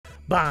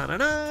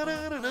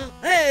Ba-na-na-na-na-na.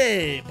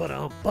 Hey,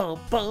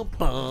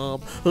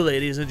 ba-dum-bum-bum-bum.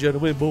 Ladies and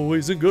gentlemen,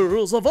 boys and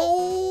girls of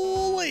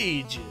all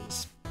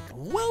ages,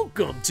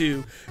 welcome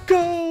to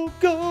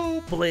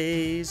Koco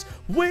Plays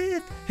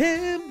with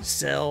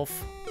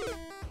himself.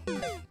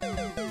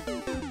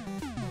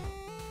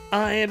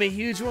 I am the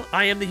huge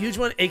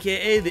one,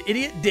 aka the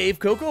idiot Dave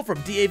Koco from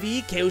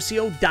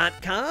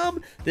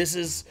DAVKOCO.com. This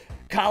is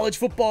College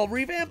Football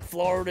Revamped,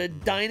 Florida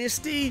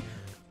Dynasty.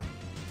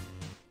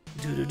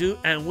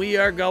 And we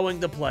are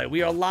going to play.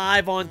 We are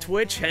live on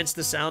Twitch, hence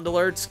the sound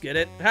alerts. Get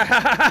it?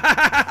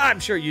 I'm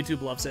sure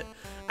YouTube loves it.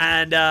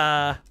 And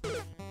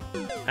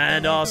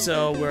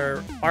also we're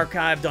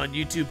archived on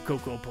YouTube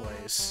Koco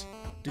Plays.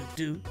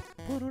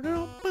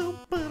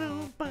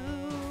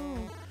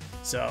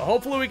 So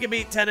hopefully we can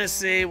beat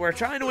Tennessee. We're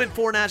trying to win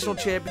 4 national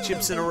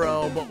championships in a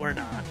row, but we're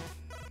not.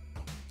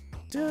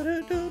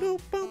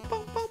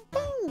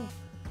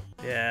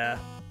 Yeah.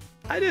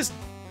 I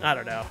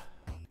don't know.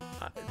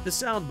 The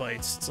sound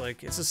bites, it's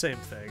like, it's the same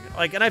thing.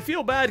 Like, and I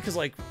feel bad because,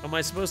 like, am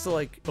I supposed to,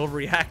 like,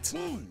 overreact?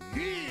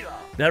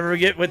 Never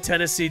forget what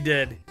Tennessee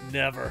did.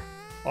 Never.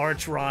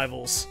 Arch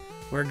rivals.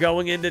 We're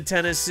going into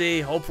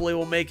Tennessee. Hopefully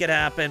we'll make it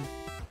happen.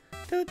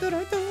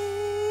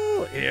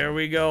 Here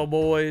we go,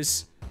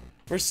 boys.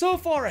 We're so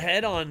far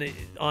ahead on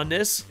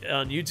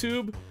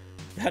YouTube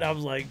that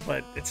I'm like,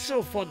 but it's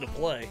so fun to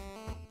play.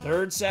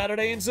 3rd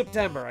Saturday in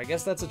September. I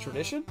guess that's a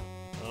tradition?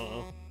 I don't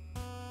know.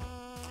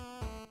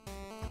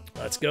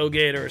 Let's go,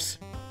 Gators.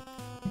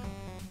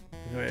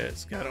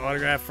 It's got an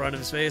autograph in front of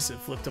his face and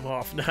flipped him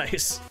off.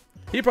 Nice.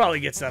 He probably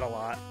gets that a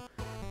lot.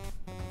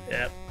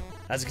 Yep.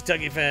 As a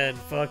Kentucky fan,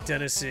 fuck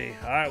Tennessee.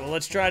 All right, well,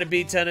 let's try to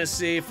beat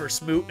Tennessee for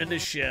Smoot in the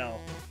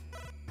shell.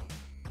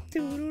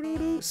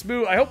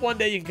 Smoot, I hope one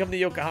day you can come to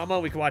Yokohama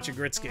and we can watch a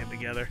Grits game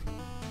together.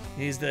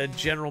 He's the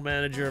general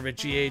manager of a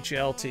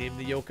GHL team,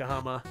 the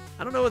Yokohama.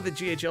 I don't know what the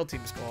GHL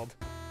team's called,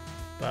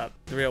 but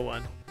the real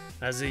one.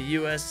 As a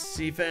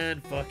USC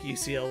fan, fuck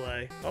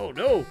UCLA. Oh,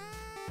 no.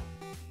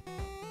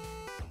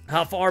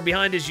 How far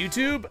behind is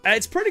YouTube?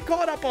 It's pretty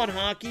caught up on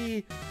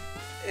hockey.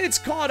 It's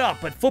caught up,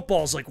 but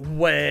football's like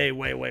way,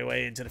 way, way,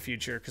 way into the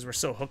future because we're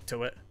so hooked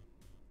to it.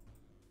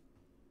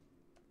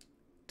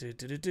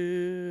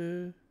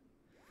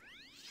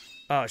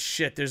 Oh,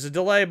 shit. There's a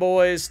delay,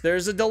 boys.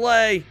 There's a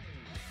delay.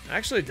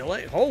 Actually,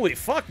 delay. Holy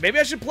fuck. Maybe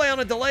I should play on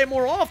a delay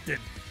more often.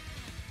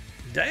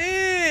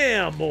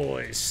 Damn,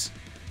 boys.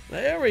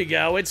 There we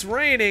go. It's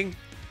raining.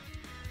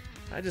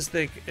 I just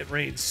think it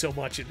rains so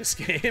much in this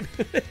game.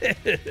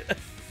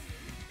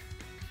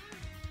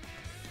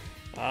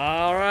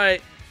 All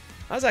right.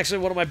 That was actually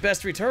one of my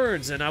best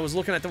returns, and I was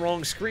looking at the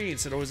wrong screen,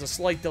 so there was a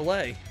slight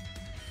delay.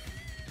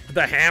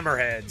 The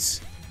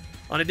Hammerheads.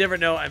 On a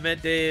different note, I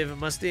met Dave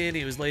Mustaine.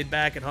 He was laid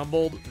back and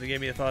humbled. They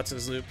gave me the thoughts of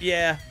his loop.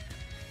 Yeah.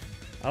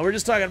 We're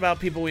just talking about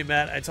people we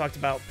met. I talked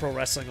about pro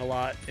wrestling a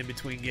lot in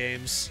between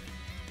games.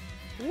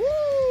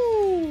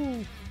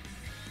 Woo!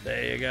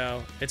 There you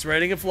go. It's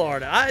raining in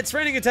Florida. It's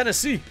raining in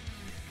Tennessee.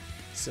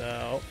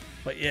 So,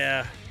 but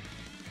yeah.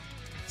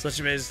 Such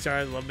an amazing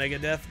star. Love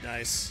Megadeth.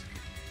 Nice.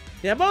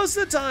 Yeah, most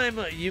of the time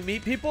you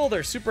meet people,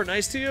 they're super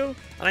nice to you.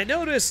 And I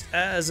noticed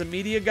as a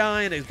media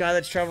guy and a guy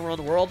that's traveling around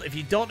the world, if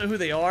you don't know who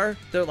they are,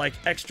 they're like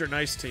extra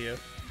nice to you.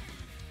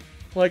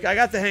 Like, I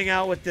got to hang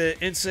out with the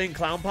Insane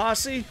Clown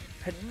Posse.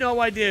 Had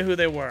no idea who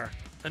they were.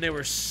 And they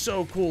were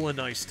so cool and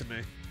nice to me.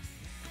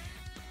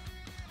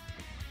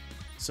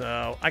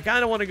 So, I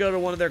kind of want to go to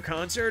one of their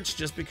concerts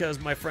just because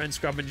my friend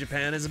Scrub in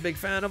Japan is a big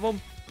fan of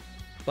them.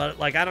 But,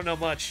 like, I don't know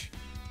much.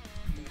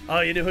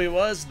 Oh, you knew who he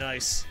was?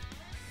 Nice.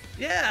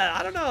 Yeah,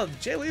 I don't know.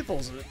 Jay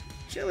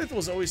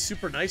Lethal's always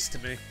super nice to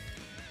me.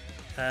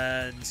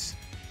 And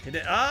he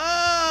did,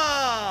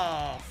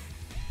 oh!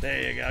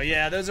 There you go.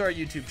 Yeah, those are our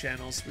YouTube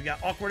channels. We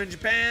got Awkward in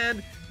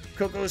Japan,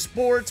 Koco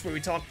Sports, where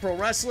we talk pro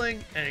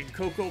wrestling, and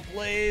Koco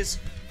Plays,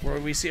 where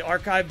we see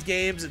archived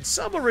games and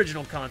some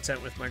original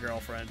content with my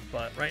girlfriend.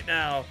 But right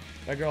now,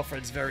 my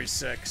girlfriend's very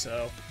sick,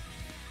 so...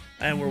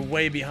 And we're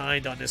way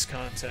behind on this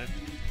content.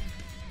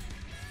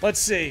 Let's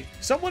see.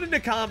 Someone in the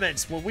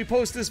comments, when we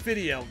post this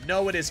video,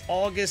 know it is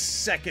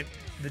August 2nd,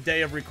 the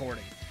day of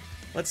recording.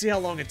 Let's see how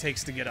long it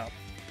takes to get up.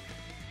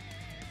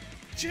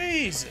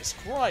 Jesus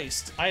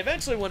Christ. I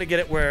eventually want to get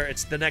it where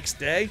it's the next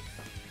day,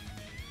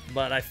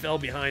 but I fell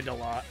behind a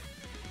lot.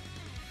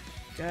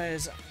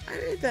 Guys, I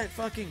ain't that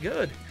fucking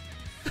good.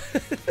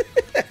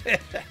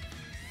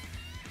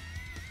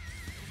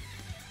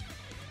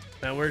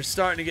 Now we're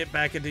starting to get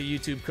back into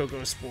YouTube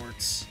Koco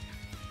Sports.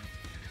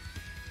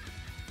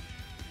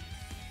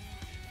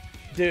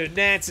 Dude,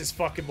 Nance is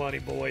fucking money,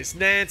 boys.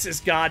 Nance is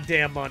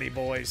goddamn money,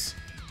 boys.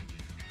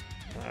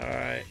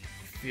 Alright.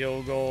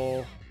 Field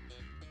goal.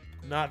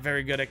 Not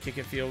very good at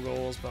kicking field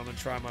goals, but I'm going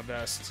to try my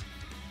best.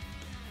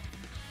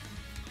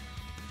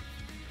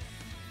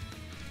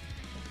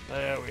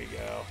 There we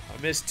go.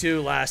 I missed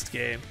 2 last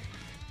game.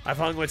 I've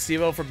hung with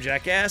Steve-O from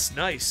Jackass.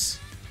 Nice.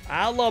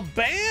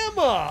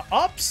 Alabama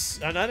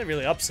not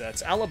really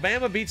upsets.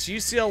 Alabama beats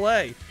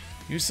UCLA.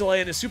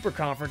 UCLA in the Super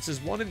Conference is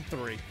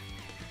 1-3.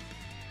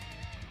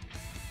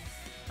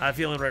 I'm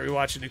feeling right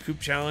rewatching the Coop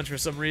Challenge for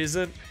some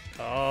reason.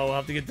 Oh, we'll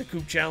have to get the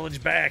Coop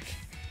Challenge back.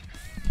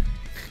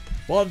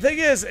 Well, the thing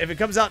is, if it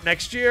comes out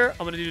next year,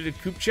 I'm going to do the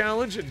Coop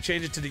Challenge and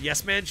change it to the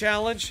Yes Man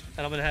Challenge.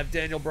 And I'm going to have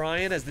Daniel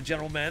Bryan as the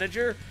general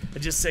manager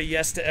and just say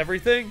yes to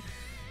everything.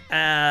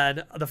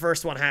 And the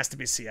first one has to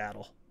be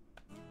Seattle.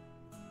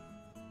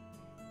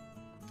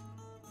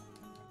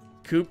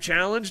 Coop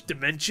Challenge,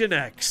 Dimension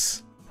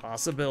X.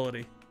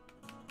 Possibility.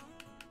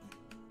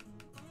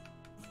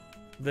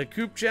 The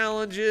Coop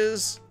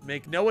Challenges,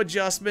 make no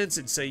adjustments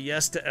and say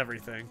yes to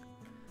everything.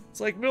 It's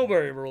like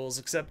Milbury rules,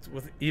 except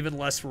with even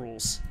less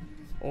rules.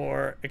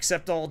 Or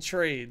accept all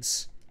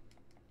trades.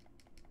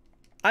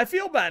 I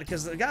feel bad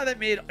because the guy that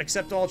made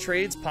accept all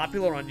trades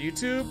popular on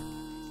YouTube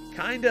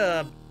kind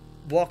of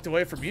walked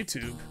away from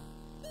YouTube.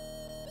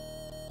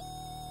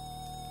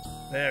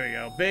 There we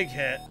go. Big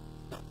hit.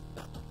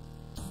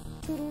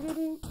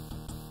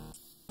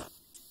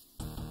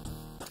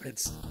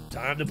 It's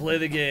time to play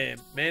the game.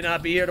 May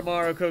not be here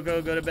tomorrow,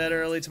 Koco. Go to bed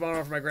early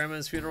tomorrow for my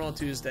grandma's funeral on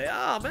Tuesday.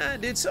 Oh, man,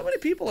 dude. So many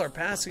people are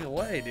passing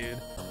away,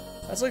 dude.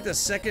 That's like the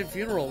second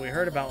funeral we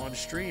heard about on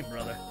stream,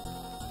 brother.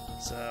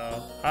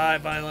 So,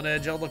 alright, Violent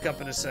Edge. I'll look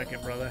up in a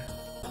second, brother.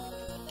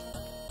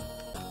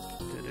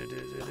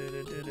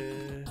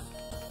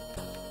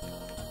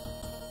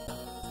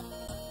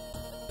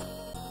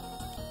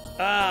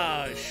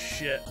 Ah,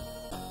 shit.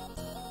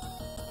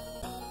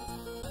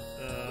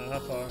 How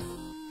far?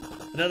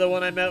 Another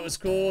one I met was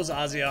cool is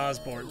Ozzy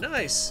Osbourne.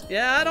 Nice.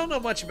 Yeah, I don't know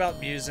much about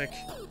music.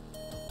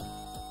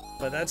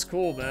 But that's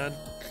cool, man.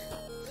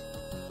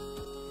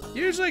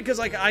 Usually, because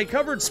like I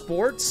covered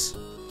sports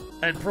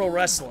and pro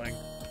wrestling,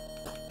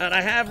 and I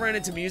have ran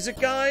into music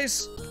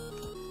guys,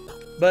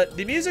 but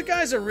the music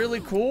guys are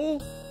really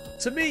cool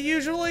to me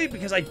usually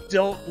because I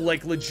don't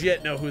like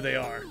legit know who they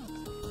are.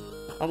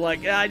 I'm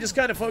like, yeah, I just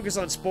kind of focus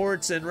on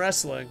sports and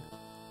wrestling.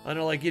 And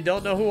they're like, you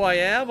don't know who I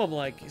am? I'm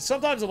like,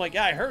 sometimes I'm like,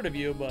 yeah, I heard of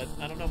you, but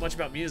I don't know much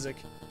about music.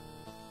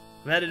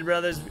 Madden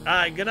Brothers, all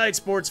right, good night,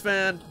 sports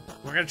fan.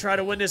 We're gonna try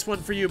to win this one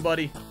for you,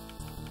 buddy.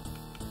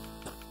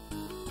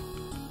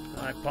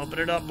 Alright, pumping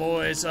it up,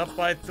 boys. Up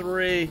by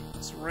 3.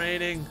 It's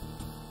raining.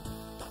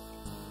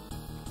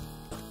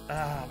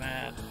 Ah,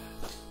 man.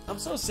 I'm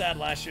so sad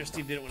last year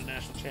Steve didn't win a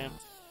national champ.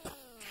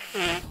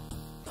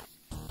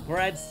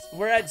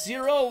 We're at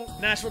 0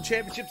 national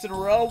championships in a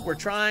row. We're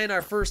trying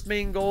our first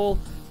main goal.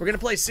 We're going to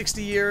play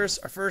 60 years.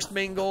 Our first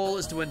main goal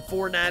is to win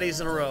 4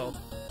 natties in a row.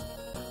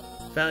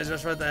 Family's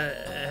restaurant, the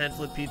hand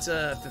flip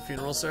pizza at the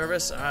funeral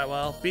service. Alright,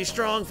 well, be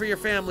strong for your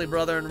family,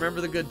 brother, and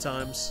remember the good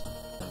times.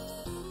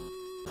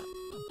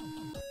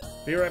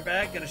 Be right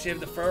back. Gonna shave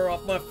the fur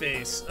off my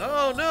face.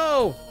 Oh,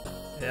 no!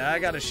 Yeah, I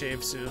gotta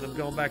shave soon. I'm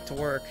going back to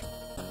work.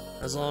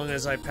 As long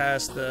as I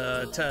pass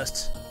the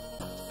test.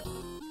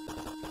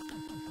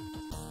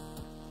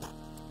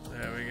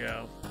 There we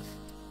go.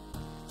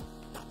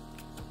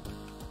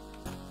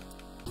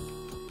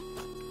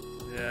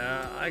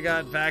 Yeah, I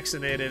got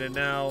vaccinated and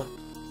now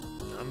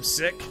I'm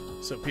sick.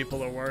 So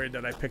people are worried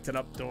that I picked it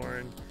up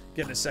during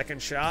getting a second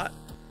shot.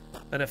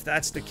 And if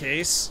that's the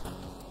case,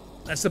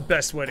 that's the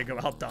best way to go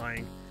out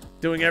dying.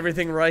 Doing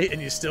everything right and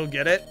you still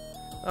get it?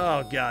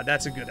 Oh god,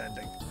 that's a good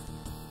ending.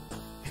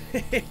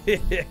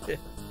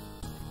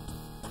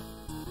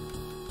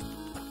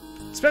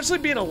 Especially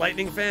being a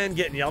Lightning fan,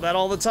 getting yelled at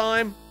all the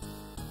time.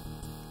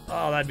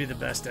 Oh, that'd be the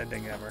best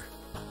ending ever.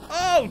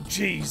 Oh,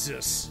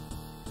 Jesus.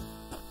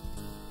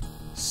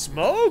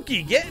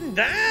 Smokey getting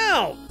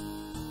down.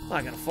 I'm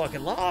not gonna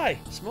fucking lie.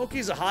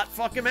 Smokey's a hot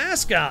fucking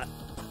mascot.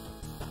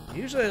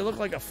 Usually they look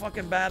like a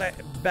fucking bag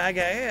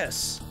of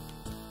ass.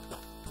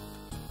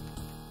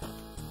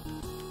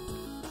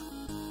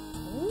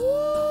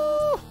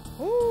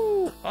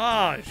 Woo!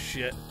 Oh,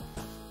 shit.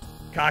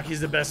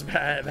 Cocky's the best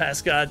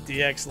mascot,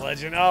 DX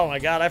legend. Oh my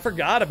god, I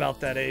forgot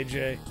about that,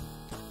 AJ.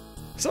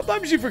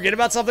 Sometimes you forget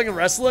about something in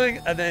wrestling,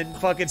 and then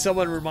fucking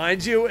someone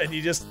reminds you, and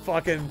you just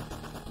fucking...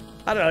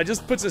 I don't know, it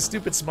just puts a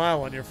stupid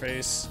smile on your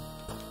face.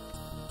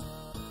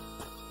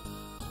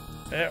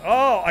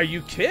 Oh, are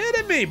you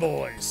kidding me,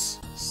 boys?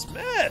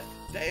 Smith!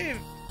 Dave!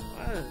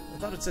 I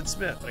thought it said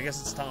Smith, but I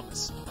guess it's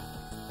Thomas.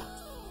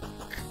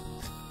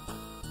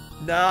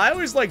 No, I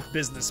always liked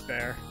Business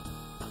Bear.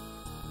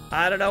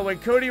 I don't know, when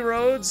Cody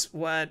Rhodes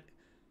went,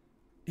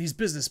 he's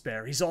Business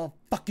Bear, he's all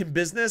fucking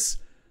business,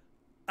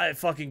 I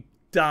fucking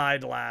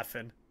died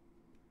laughing.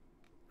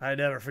 I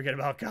never forget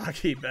about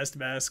Cocky, best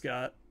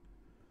mascot.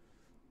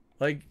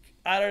 Like,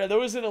 I don't know, there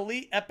was an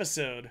Elite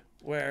episode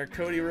where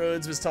Cody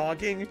Rhodes was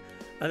talking,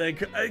 and then,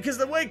 because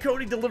the way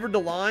Cody delivered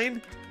the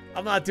line,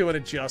 I'm not doing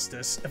it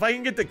justice. If I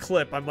can get the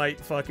clip, I might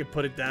fucking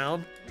put it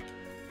down.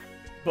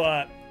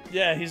 But,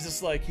 yeah, he's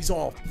just like, he's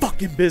all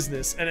fucking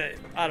business, and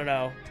I don't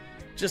know.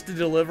 Just the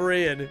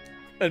delivery and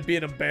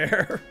being a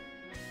bear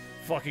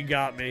fucking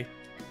got me.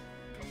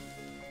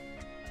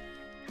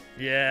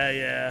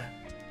 Yeah.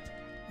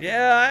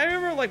 Yeah, I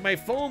remember, like, my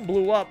phone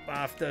blew up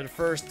after the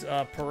first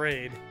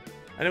parade.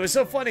 And it was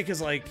so funny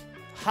because, like,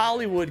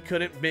 Hollywood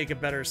couldn't make a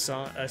better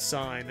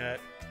sign that,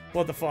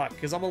 what the fuck?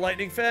 Because I'm a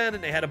Lightning fan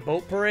and they had a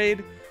boat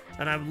parade.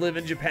 And I live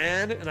in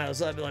Japan, and I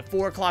was up at like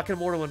 4 o'clock in the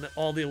morning when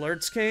all the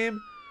alerts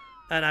came.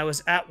 And I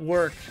was at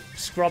work,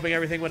 scrubbing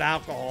everything with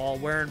alcohol,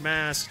 wearing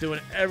masks,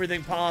 doing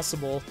everything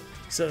possible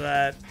so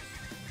that,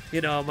 you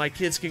know, my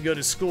kids can go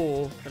to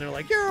school. And they're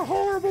like, you're a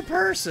horrible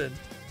person.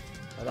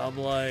 And I'm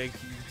like,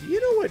 do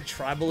you know what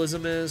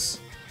tribalism is?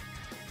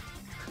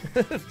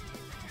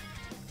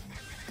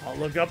 I'll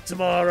look up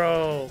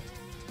tomorrow.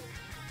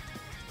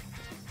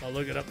 I'll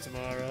look it up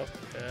tomorrow.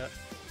 Yeah.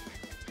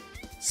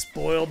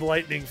 Spoiled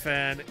Lightning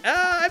fan.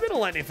 I've been a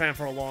Lightning fan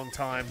for a long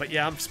time, but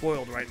yeah, I'm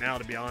spoiled right now,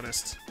 to be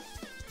honest.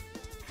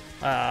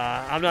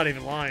 I'm not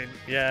even lying.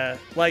 Yeah.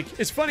 Like,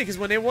 it's funny, because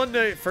when they won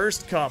the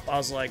first cup, I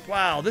was like,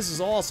 wow, this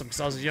is awesome,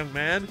 because I was a young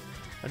man.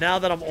 And now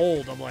that I'm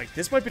old, I'm like,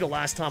 this might be the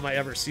last time I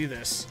ever see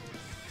this.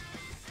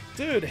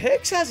 Dude,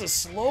 Hicks has a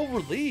slow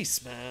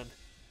release, man.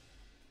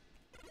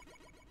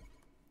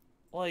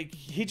 Like,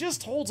 he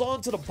just holds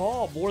on to the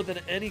ball more than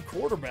any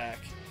quarterback.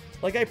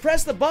 Like, I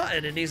press the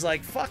button, and he's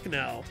like, fuck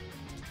no.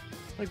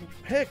 Like,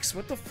 Hicks,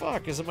 what the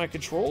fuck? Is it my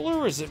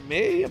controller? Is it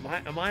me?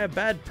 Am I a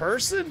bad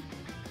person?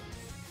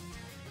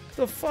 What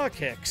the fuck,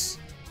 Hicks?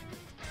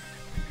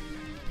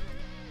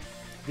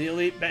 The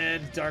Elite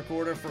Band, Dark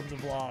Order from the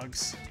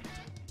vlogs.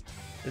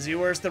 Is he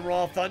worse than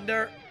Raw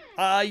Thunder?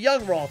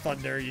 Young Raw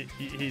Thunder,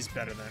 he's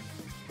better than.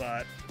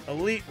 But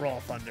Elite Raw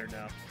Thunder,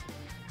 no.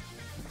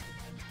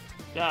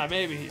 Yeah,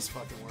 maybe he's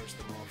fucking worse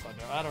than Raw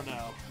Thunder. I don't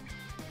know.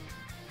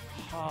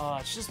 Oh,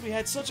 it's just we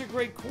had such a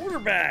great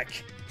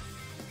quarterback.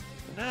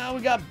 Now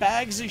we got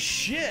bags of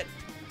shit.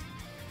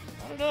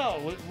 I don't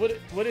know.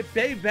 Would it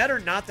be better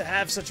not to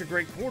have such a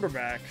great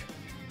quarterback?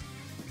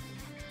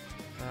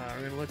 We're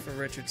going to look for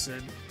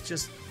Richardson.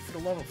 Just for the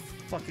love of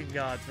fucking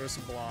God, throw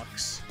some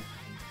blocks.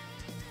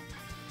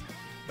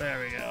 There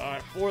we go. All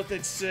right, 4th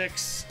and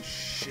 6.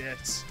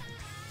 Shit.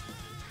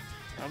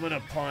 I'm going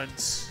to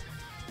punt.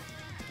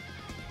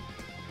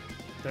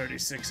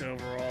 36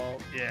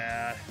 overall.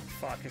 Yeah.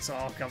 Fuck, it's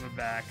all coming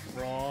back.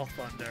 Raw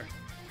Thunder.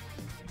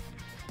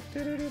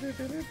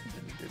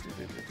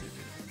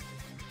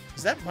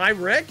 Is that my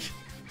Rick?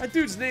 That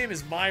dude's name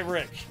is My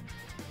Rick.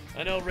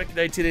 I know Rick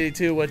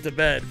 1982 went to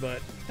bed,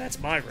 but that's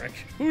my Rick.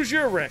 Who's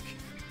your Rick?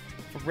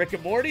 From Rick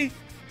and Morty?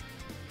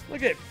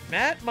 Look at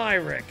Matt My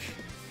Rick.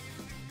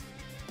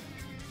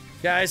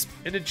 Guys,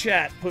 in the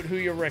chat, put who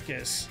your Rick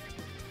is.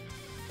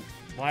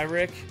 My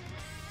Rick,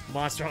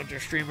 Monster Hunter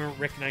streamer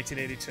Rick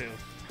 1982.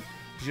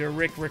 Is your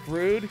Rick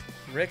Rude?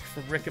 Rick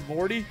from Rick and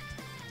Morty?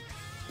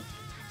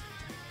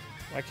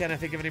 Why can't I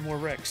think of any more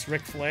Ricks?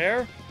 Ric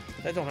Flair?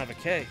 That don't have a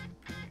K.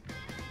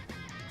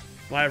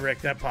 My Rick,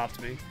 that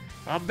popped me.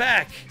 I'm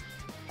back!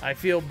 I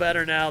feel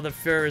better now. The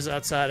fur is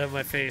outside of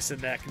my face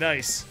and neck.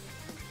 Nice.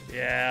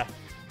 Yeah.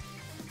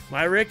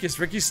 My Rick is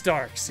Ricky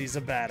Starks. He's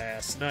a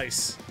badass.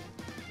 Nice.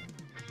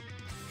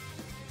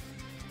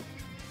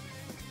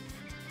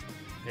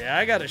 Yeah,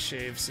 I gotta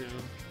shave soon.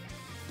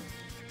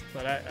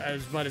 But I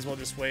might as well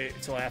just wait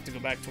until I have to go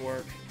back to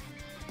work.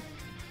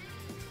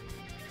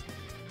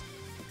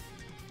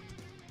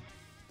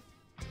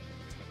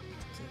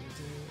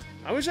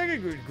 I wish I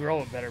could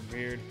grow a better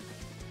beard.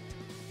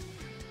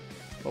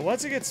 But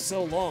once it gets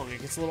so long, it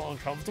gets a little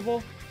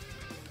uncomfortable.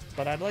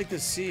 But I'd like to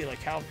see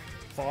like how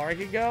far I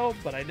can go,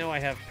 but I know I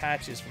have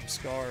patches from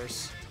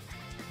scars.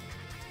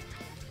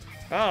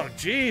 Oh,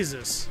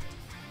 Jesus.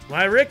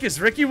 My Rick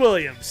is Ricky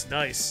Williams.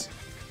 Nice.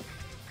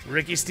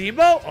 Ricky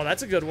Steamboat? Oh,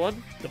 that's a good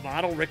one. The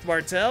model, Rick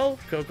Martel.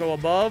 Koco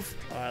above.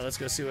 All right, let's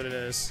go see what it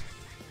is.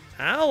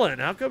 Alan,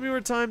 how come you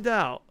were timed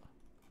out?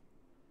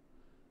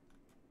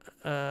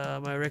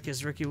 My Rick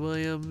is Ricky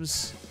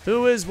Williams.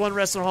 Who is one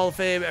wrestler Hall of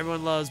Fame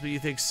everyone loves but you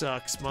think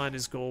sucks? Mine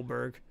is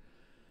Goldberg.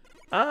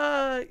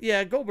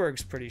 Yeah,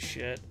 Goldberg's pretty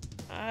shit.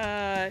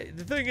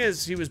 The thing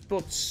is, he was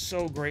booked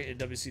so great in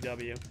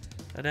WCW.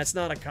 And that's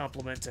not a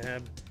compliment to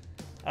him.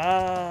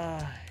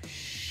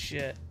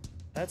 Shit.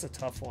 That's a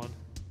tough one.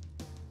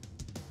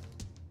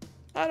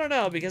 I don't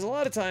know, because a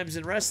lot of times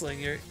in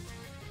wrestling,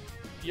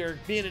 you're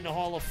being in the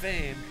Hall of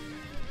Fame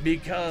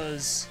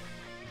because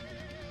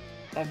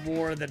of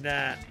more than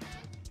that.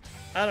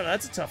 I don't know.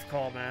 That's a tough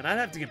call, man. I'd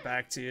have to get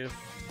back to you.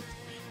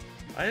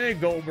 I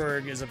think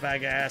Goldberg is a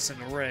bag of ass in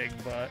the ring,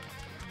 but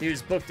he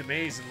was booked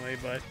amazingly.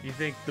 But you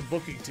think the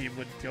booking team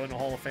would go in the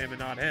Hall of Fame and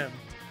not him?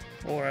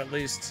 Or at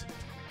least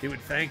he would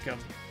thank him.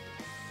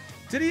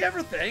 Did he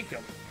ever thank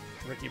him?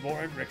 Ricky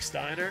Morton, Rick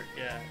Steiner?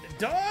 Yeah.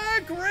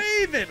 Dark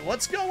Raven!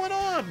 What's going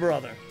on,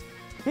 brother?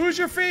 Who's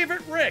your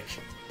favorite Rick?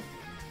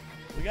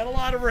 We got a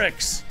lot of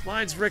Ricks.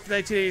 Mine's Rick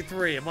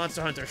 1983, a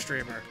Monster Hunter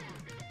streamer.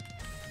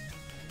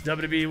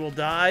 WWE will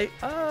die?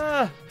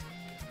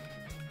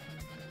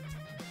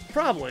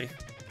 Probably.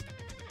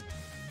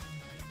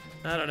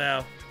 I don't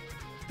know.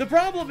 The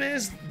problem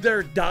is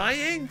they're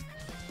dying,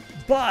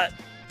 but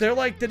they're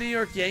like the New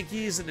York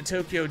Yankees and the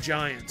Tokyo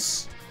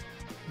Giants.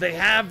 They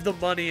have the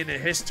money and the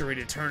history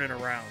to turn it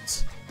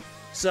around.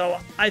 So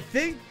I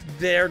think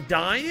they're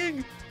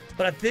dying,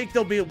 but I think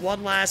there'll be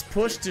one last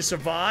push to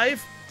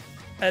survive.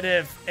 And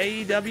if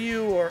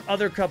AEW or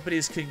other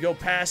companies can go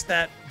past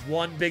that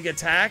one big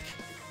attack,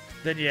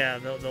 then yeah,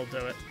 they'll do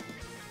it.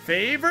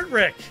 Favorite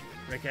Rick.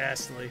 Rick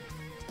Astley.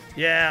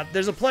 Yeah,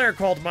 there's a player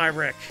called My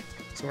Rick.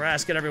 So we're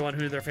asking everyone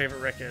who their favorite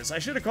Rick is. I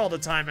should have called a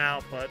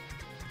timeout, but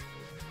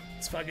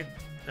it's fucking,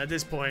 at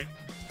this point,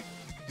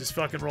 just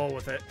fucking roll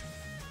with it.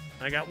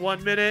 I got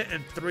 1 minute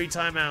and 3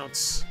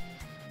 timeouts.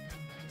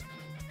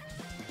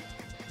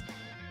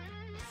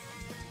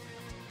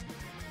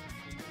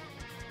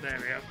 There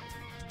we go.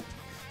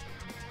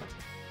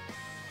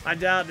 I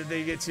doubt that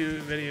they get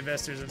too many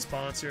investors and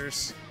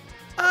sponsors.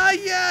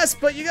 Yes,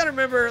 but you gotta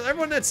remember,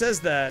 everyone that says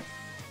that,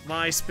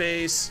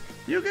 MySpace,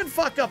 you can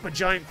fuck up a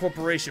giant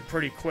corporation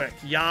pretty quick.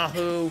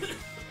 Yahoo,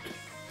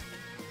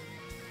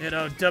 you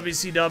know,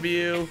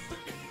 WCW.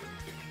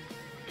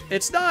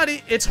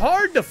 It's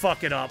hard to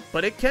fuck it up,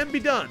 but it can be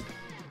done.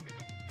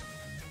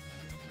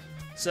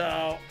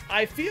 So,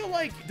 I feel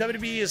like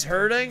WWE is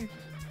hurting,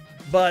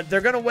 but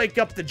they're gonna wake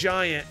up the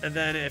giant, and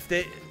then if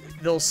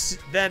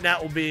then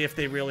that will be if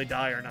they really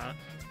die or not.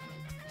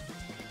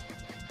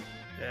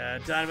 Yeah,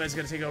 Dynamite's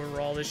gonna take over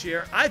Raw this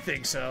year. I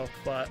think so,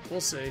 but we'll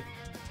see.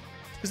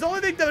 Because the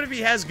only thing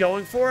WWE has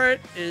going for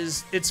it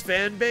is its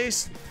fan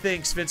base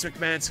thinks Vince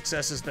McMahon's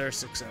success is their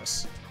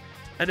success.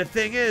 And the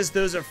thing is,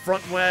 those are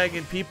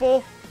front-wagon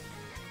people.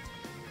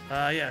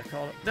 Yeah,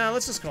 call it. No,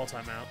 let's just call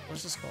timeout.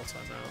 Let's just call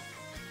timeout.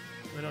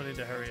 We don't need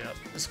to hurry up.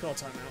 Let's call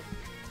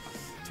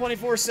timeout.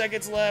 24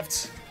 seconds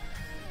left.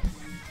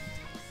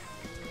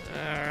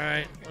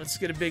 Alright, let's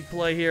get a big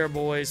play here,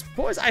 boys.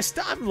 Boys,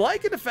 I'm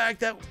liking the fact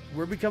that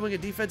we're becoming a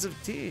defensive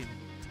team.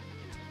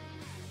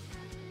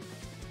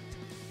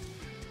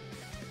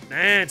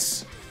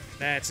 Nance.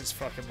 Nance is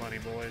fucking money,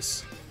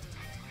 boys.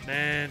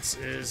 Nance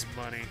is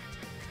money.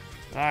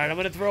 Alright, I'm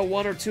going to throw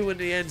 1 or 2 in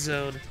the end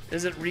zone.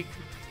 Isn't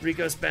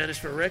Rico Spanish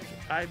for Rick?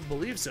 I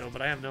believe so,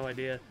 but I have no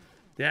idea.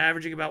 They're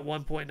averaging about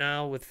 1 point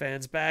now with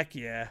fans back.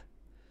 Yeah.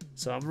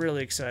 So I'm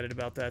really excited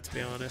about that, to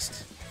be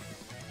honest.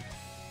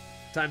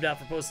 Timed out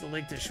for posting the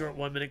link to a short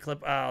 1-minute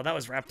clip. Oh, that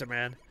was Raptor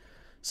Man.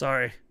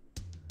 Sorry.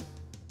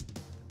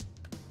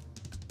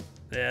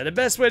 Yeah, the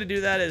best way to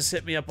do that is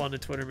hit me up on the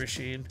Twitter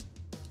machine.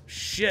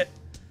 Shit.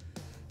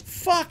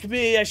 Fuck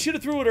me. I should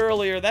have threw it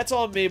earlier. That's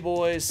on me,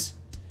 boys.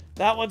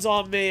 That one's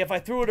on me. If I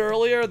threw it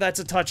earlier, that's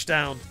a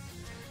touchdown.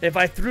 If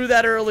I threw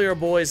that earlier,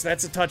 boys,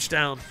 that's a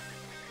touchdown.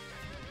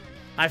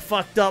 I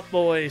fucked up,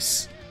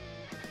 boys.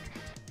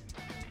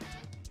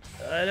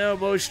 I know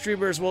most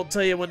streamers won't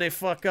tell you when they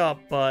fuck up,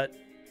 but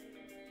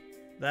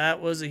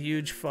that was a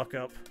huge fuck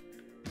up.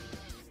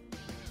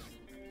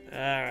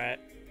 Alright.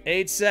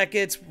 8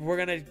 seconds. We're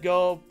gonna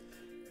go.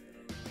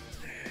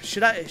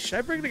 Should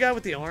I bring the guy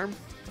with the arm?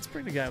 Let's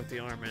bring the guy with the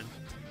arm in.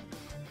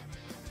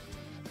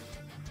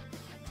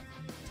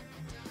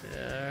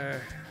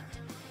 There.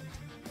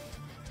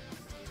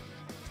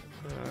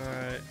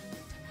 Alright.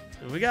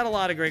 We got a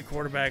lot of great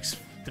quarterbacks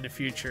in the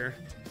future.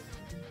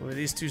 But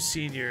these two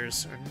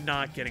seniors are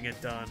not getting it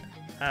done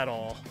at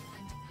all.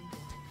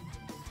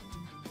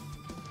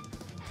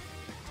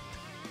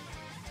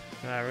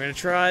 Alright, we're going to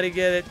try to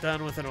get it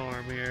done with an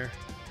arm here.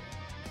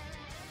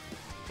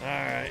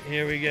 Alright,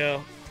 here we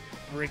go.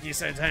 Ricky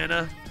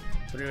Santana.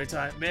 Three-way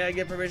tie. May I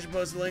get permission to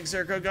post the link,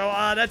 sir?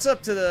 Koco? That's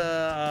up to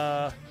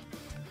the...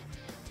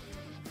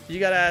 You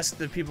got to ask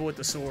the people with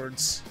the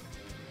swords.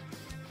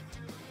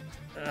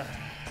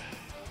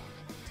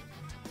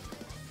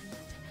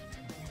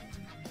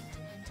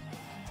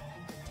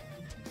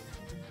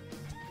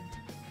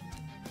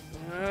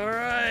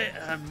 Alright,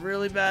 I'm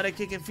really bad at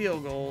kicking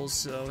field goals,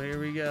 so here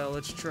we go.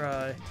 Let's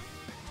try.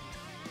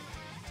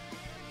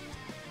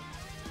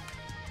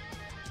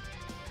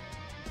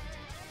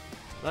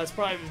 That's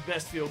probably the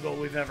best field goal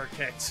we've ever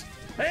kicked.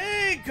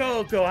 Hey,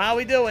 Koco, how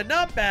we doing?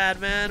 Not bad,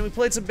 man. We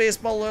played some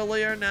baseball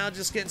earlier, now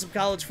just getting some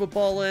college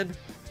football in.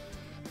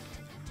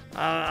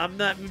 I'm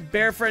not...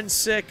 Bear Friend's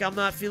sick. I'm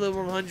not feeling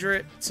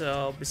 100,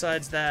 so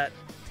besides that.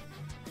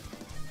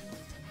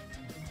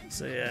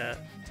 So, yeah.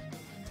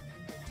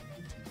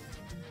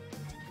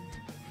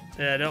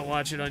 Yeah, don't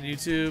watch it on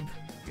YouTube.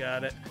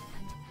 Got it.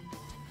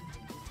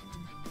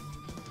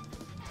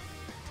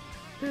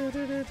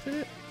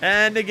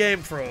 And the game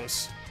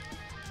froze.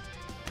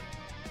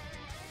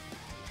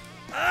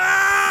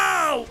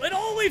 Oh! It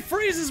only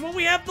freezes when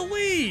we have the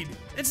lead.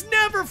 It's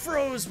never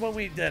froze when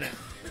we didn't.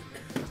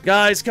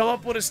 Guys, come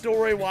up with a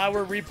story why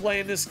we're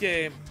replaying this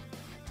game.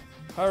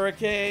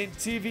 Hurricane,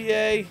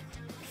 TVA.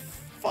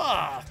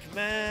 Fuck,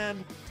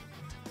 man.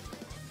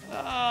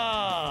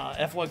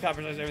 F1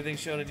 copyrights everything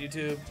shown on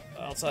YouTube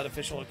outside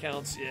official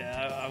accounts.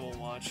 Yeah, I won't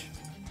watch.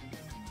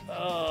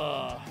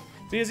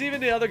 Because even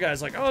the other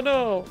guys like, oh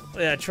no.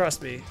 Yeah,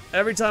 trust me.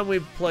 Every time we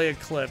play a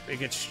clip, it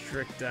gets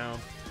strict down.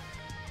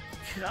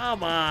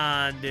 Come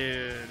on,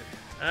 dude.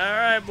 All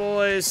right,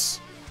 boys.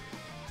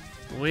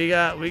 We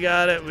got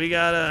it. We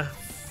gotta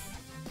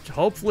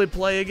hopefully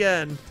play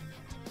again.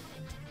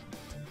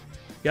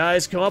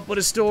 Guys, come up with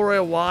a story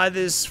of why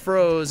this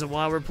froze and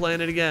why we're playing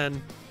it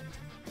again.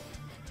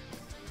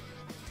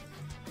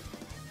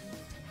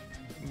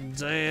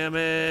 Damn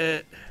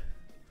it.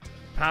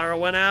 Power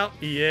went out.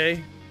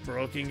 EA.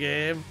 Broken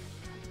game.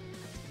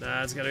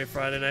 Nah, it's gonna be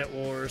Friday Night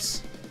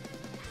Wars.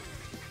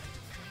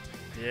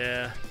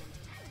 Yeah.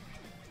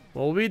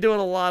 Well, we'll be doing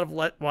a lot of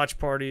watch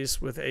parties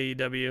with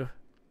AEW.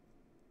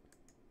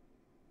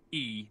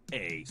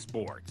 EA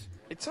Sports.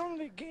 It's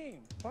only a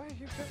game. Why are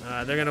you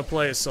They're gonna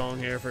play a song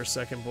here for a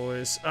second,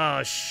 boys.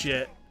 Oh,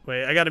 shit.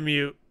 Wait, I gotta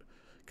mute,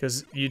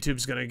 because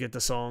YouTube's gonna get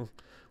the song.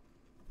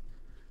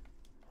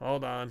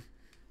 Hold on.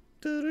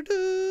 Don't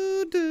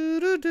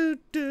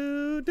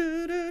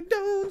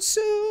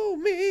sue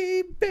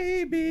me,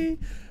 baby.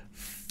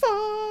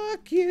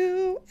 Fuck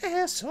you,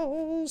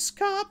 assholes.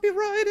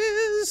 Copyright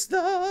is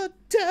the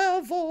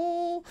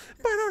devil.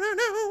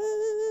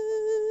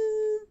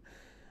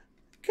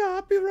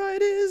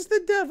 Copyright is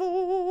the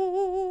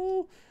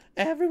devil.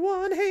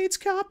 Everyone hates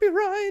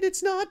copyright.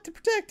 It's not to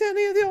protect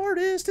any of the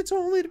artists. It's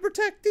only to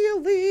protect the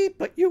elite.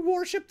 But you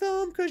worship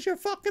them because you're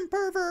fucking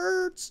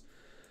perverts.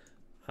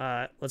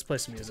 Alright, let's play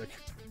some music.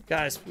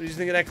 Guys, what do you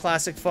think of that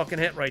classic fucking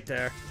hit right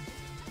there?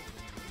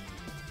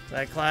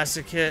 That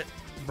classic hit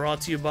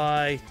brought to you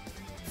by...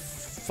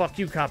 Fuck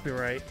you,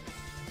 copyright.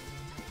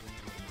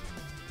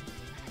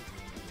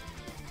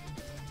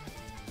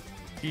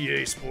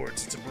 EA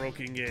Sports, it's a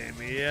broken game.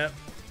 Yep.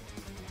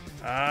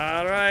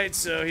 Alright,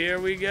 so here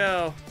we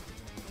go.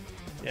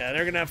 Yeah,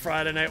 they're gonna have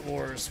Friday Night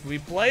Wars. We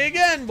play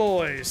again,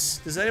 boys.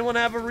 Does anyone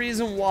have a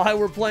reason why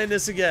we're playing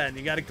this again?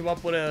 You gotta come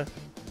up with a...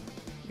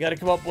 You gotta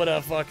come up with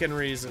a fucking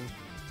reason.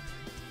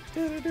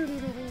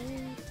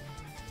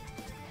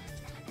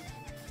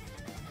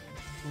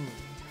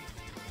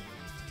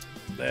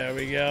 There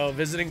we go.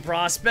 Visiting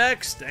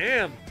prospects.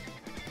 Damn.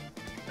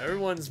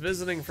 Everyone's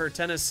visiting for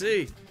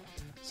Tennessee.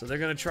 So they're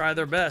going to try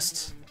their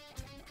best.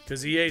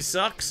 Because EA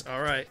sucks?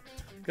 Alright.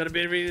 Going to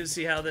be reading to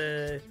see how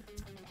the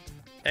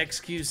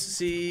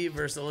XQC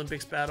versus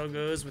Olympics battle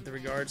goes with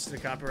regards to the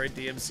copyright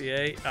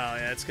DMCA. Oh,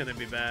 yeah, it's going to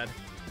be bad.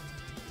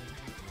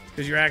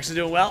 Because you're actually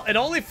doing well. It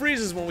only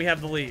freezes when we have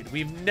the lead.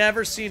 We've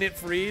never seen it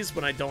freeze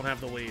when I don't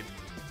have the lead.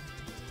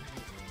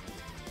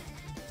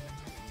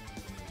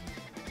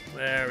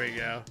 There we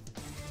go.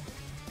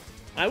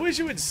 I wish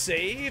it would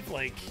save,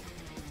 like,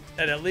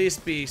 and at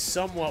least be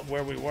somewhat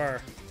where we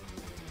were.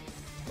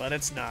 But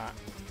it's not.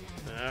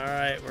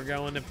 Alright, we're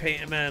going to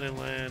Peyton Manning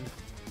land.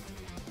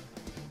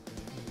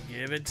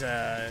 Give it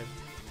time.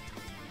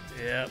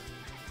 Yep.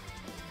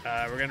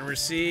 We're going to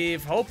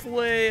receive.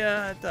 Hopefully,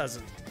 it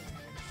doesn't.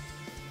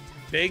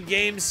 Big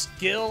game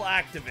skill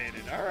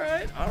activated.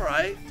 Alright,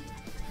 alright.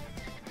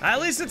 At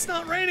least it's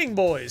not raining,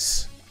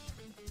 boys.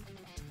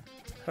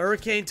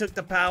 Hurricane took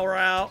the power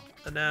out,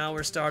 and now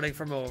we're starting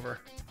from over.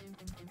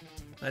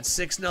 That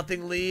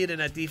 6-0 lead in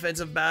that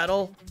defensive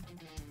battle.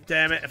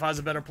 Damn it, if I was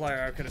a better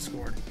player, I could have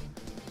scored.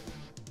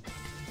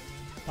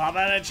 Pop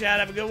out of the chat,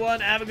 have a good one.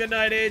 Have a good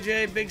night,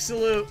 AJ. Big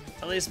salute.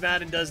 At least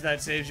Madden does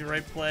that, saves you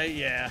right play.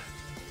 Yeah.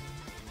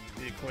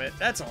 You quit.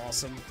 That's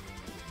awesome.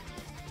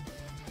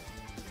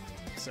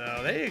 So,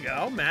 there you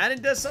go.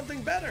 Madden does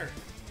something better.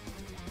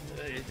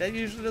 That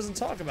usually doesn't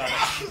talk about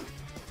it.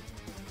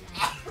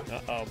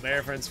 Uh-oh,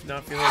 Bear Friend's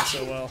not feeling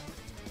so well.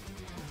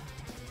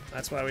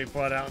 That's why we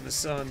put it out in the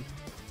sun.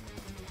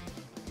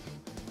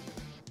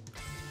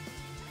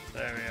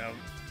 There we go.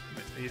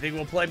 You think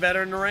we'll play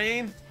better in the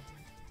rain?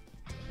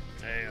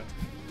 There you go.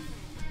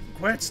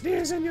 Quit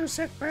sneezing, you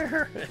sick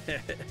bear.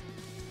 Yeah,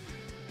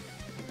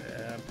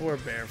 poor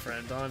Bear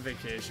Friend on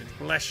vacation.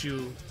 Bless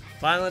you.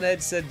 Violent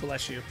Ed said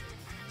bless you.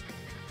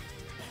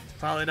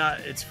 Probably not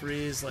it's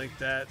freeze like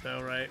that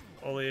though, right?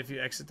 Only if you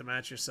exit the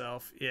match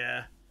yourself.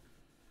 Yeah.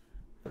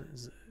 What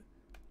is it?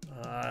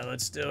 Alright,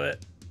 let's do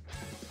it.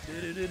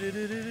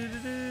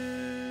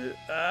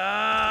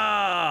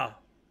 Ah!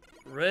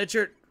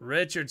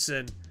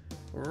 Richardson.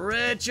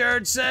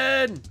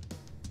 Richardson!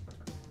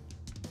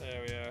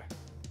 There we are.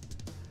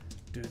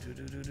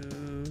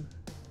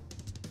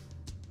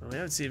 Well, we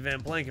haven't seen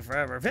Van Plank in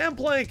forever. Van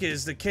Plank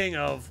is the king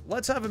of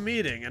let's have a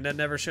meeting and then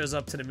never shows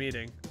up to the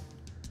meeting.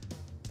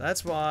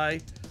 That's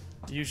why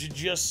you should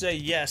just say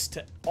yes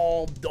to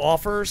all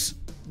offers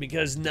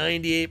because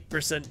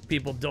 98%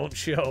 people don't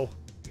show.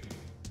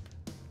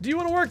 Do you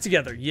want to work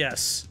together?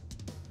 Yes.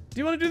 Do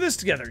you want to do this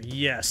together?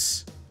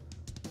 Yes.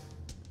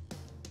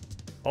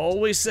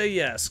 Always say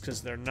yes,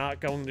 because they're not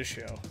going to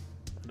show.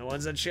 And the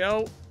ones that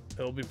show,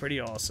 it'll be pretty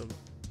awesome.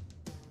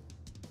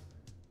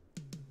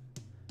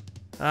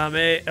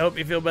 Mate, I hope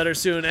you feel better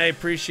soon. Hey,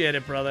 appreciate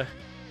it, brother.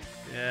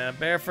 Yeah,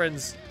 Bear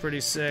Friend's pretty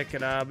sick,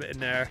 and I'm in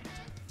there.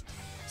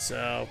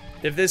 So,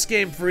 if this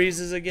game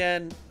freezes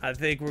again, I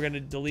think we're going to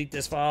delete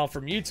this file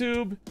from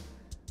YouTube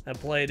and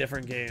play a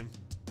different game.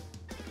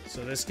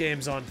 So this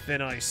game's on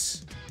thin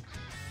ice.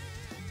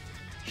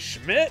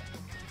 Schmidt?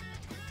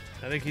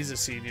 I think he's a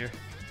senior.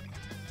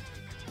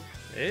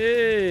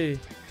 Hey.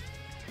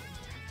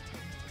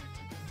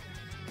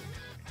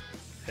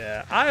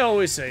 Yeah, I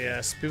always say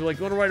yes. People are like,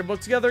 you want to write a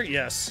book together?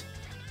 Yes.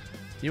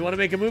 You want to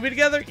make a movie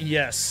together?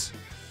 Yes.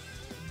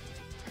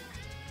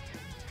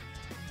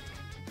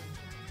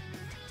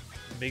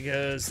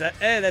 Because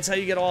that's how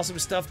you get awesome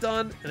stuff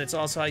done, and it's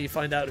also how you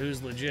find out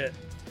who's legit.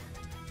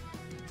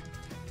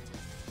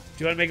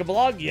 Do you want to make a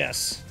blog?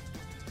 Yes.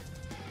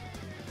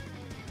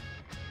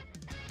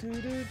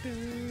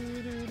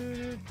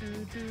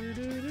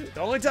 The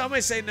only time I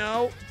say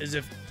no is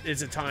if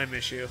it's a time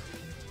issue.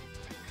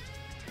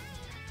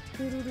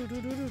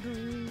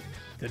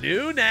 The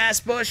new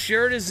NASPA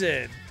shirt is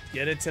in.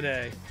 Get it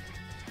today.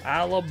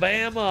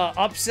 Alabama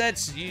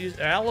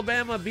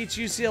Alabama beats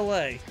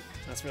UCLA.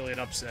 That's really an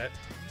upset.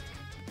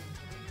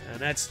 And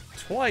that's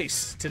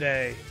twice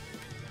today.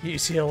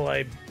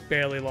 UCLA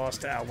barely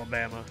lost to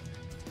Alabama.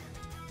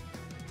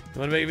 You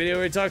want to make a video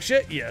where you talk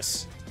shit?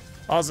 Yes.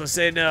 Also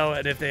say no,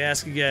 and if they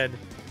ask again,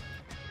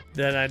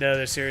 then I know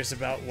they're serious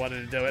about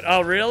wanting to do it.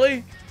 Oh,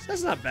 really?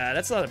 That's not bad.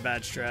 That's not a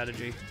bad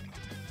strategy.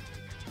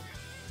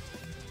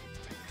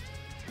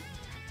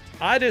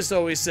 I just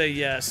always say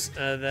yes,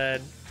 and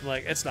then,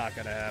 like, it's not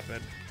going to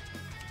happen.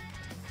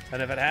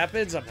 And if it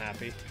happens, I'm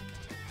happy.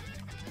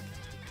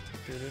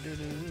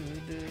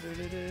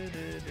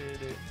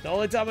 The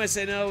only time I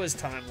say no is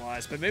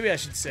time-wise, but maybe I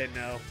should say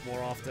no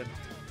more often.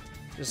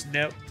 Just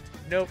nope,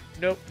 nope,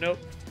 nope, nope.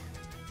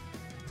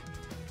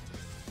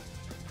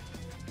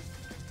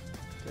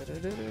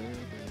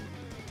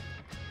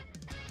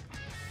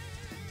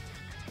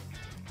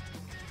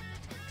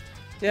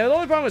 Yeah, the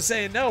only problem with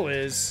saying no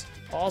is,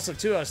 also,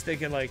 too, I was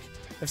thinking, like,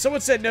 if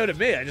someone said no to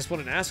me, I just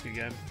wouldn't ask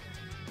again.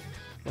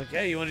 Like,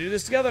 hey, you want to do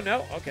this together?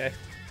 No? Okay.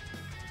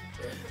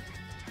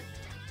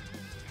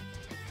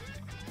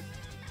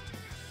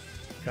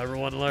 Cover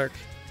one lurk.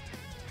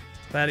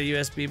 If I had a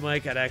USB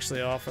mic, I'd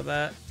actually offer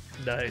that.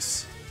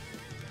 Nice.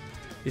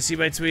 You see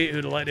my tweet,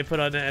 who the Lightning put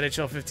on the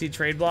NHL 15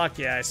 trade block?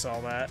 Yeah, I saw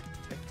that.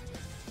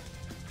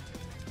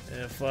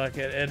 Yeah, fuck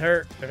it. It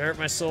hurt. It hurt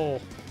my soul.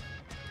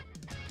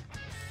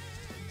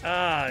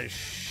 Ah,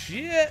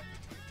 shit.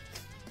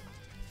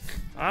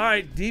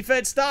 Alright,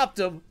 defense stopped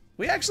him.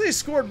 We actually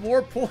scored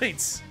more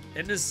points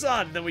in the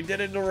sun than we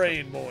did in the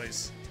rain,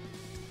 boys.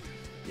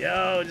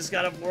 Yo, just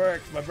got up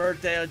work. My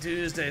birthday on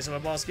Tuesday, so my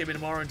boss gave me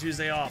tomorrow and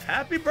Tuesday off.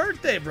 Happy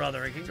birthday,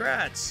 brother, and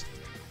congrats.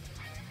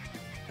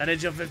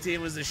 NHL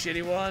 15 was the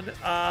shitty one.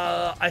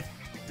 I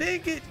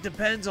think it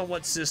depends on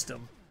what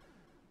system.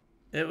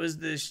 It was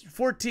the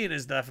 14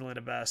 is definitely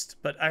the best,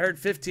 but I heard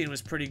 15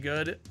 was pretty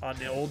good on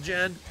the old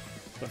gen,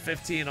 but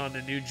 15 on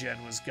the new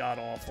gen was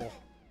god-awful.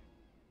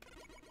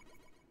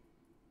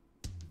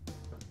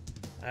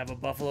 I have a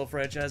Buffalo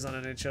franchise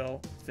on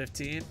NHL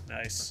 15.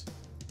 Nice.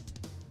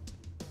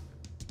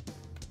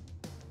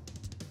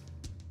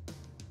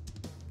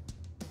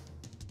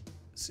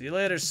 See you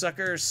later,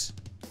 suckers.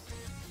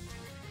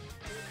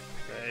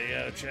 There you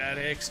go, Chad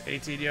Hicks,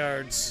 18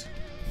 yards.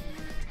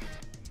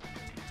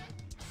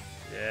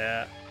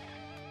 Yeah.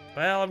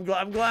 Well,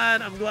 I'm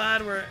glad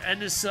we're in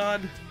the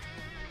sun.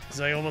 It's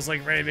like almost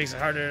like rain makes it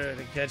harder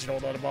to catch and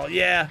hold on the ball.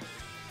 Yeah.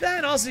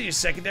 Then also your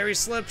secondary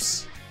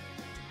slips.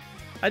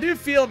 I do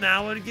feel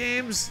now in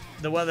games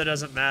the weather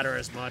doesn't matter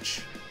as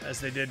much as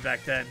they did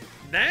back then.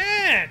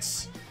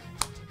 Nance!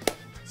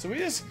 So we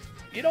just,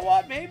 you know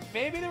what? Maybe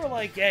they were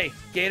like, hey,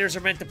 Gators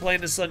are meant to play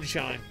in the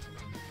sunshine.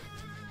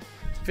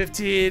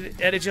 15,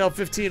 NHL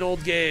 15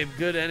 old game.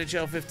 Good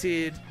NHL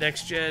 15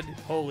 next gen.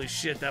 Holy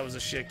shit, that was a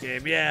shit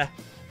game. Yeah.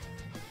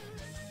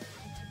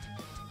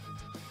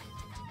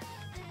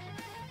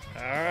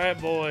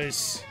 Alright,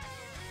 boys.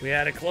 We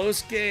had a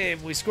close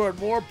game. We scored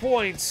more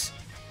points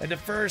in the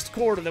first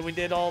quarter than we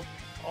did all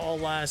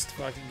last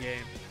fucking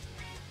game.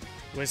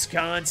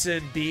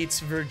 Wisconsin beats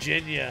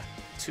Virginia.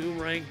 2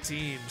 ranked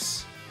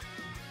teams.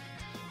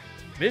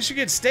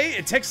 Michigan State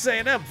and Texas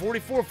A&M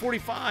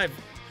 44-45.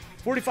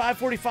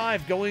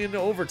 45-45 going into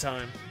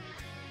overtime.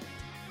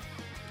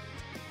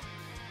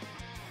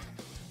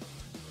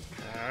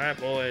 Alright,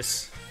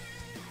 boys.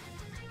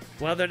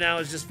 Weather now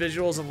is just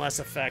visuals and less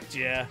effect,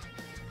 yeah.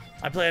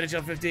 I play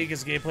NHL 15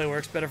 because gameplay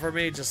works better for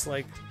me. Just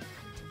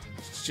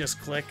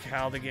click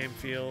how the game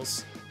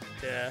feels.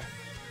 Yeah.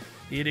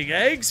 Eating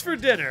eggs for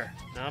dinner.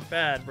 Not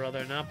bad,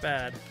 brother. Not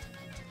bad.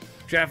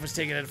 Draft was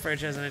taken at a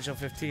franchise on NHL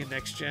 15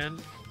 next gen.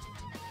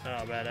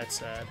 Oh, man, that's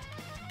sad.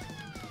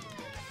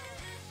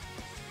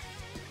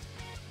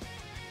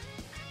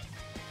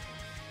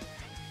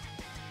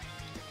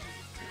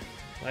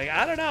 Like,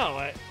 I don't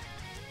know.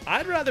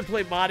 I'd rather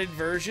play modded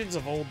versions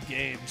of old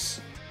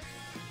games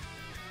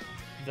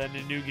than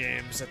the new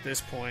games at this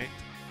point.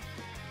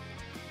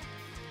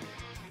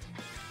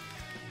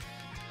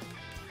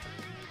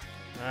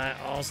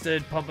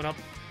 Alstead pumping up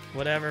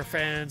whatever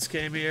fans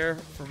came here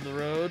from the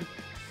road.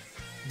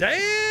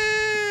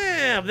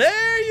 Damn!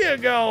 There you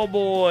go,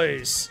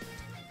 boys.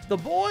 The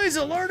boys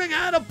are learning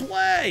how to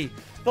play.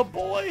 The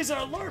boys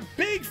are learning.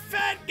 Big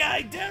fat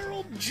guy,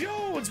 Daryl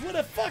Jones, with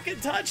a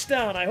fucking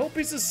touchdown. I hope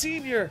he's a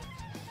senior.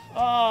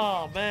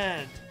 Oh,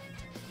 man.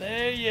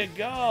 There you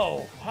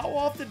go. How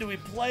often do we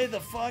play the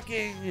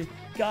fucking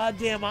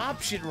goddamn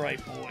option right,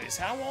 boys?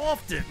 How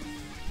often?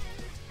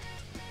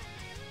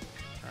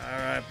 All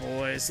right,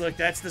 boys. Look,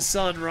 that's the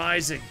sun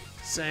rising,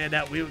 saying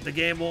that the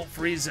game won't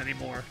freeze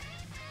anymore.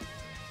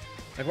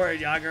 I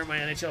acquired Yager in my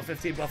NHL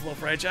 15 Buffalo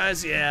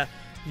franchise. Yeah,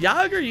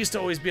 Yager used to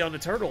always be on the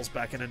Turtles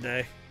back in the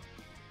day.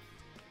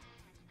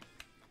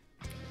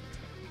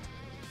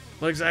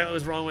 What exactly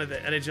was wrong with the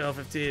NHL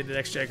 15, the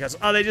next gen console?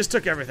 Oh, they just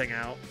took everything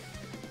out.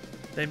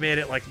 They made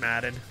it like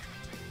Madden.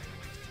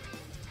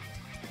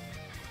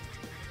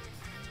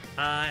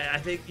 I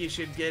think you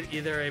should get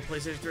either a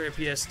PlayStation 3 or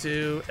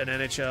PS2, an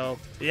NHL.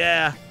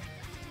 Yeah.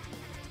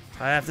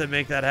 I have to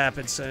make that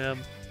happen, Sam.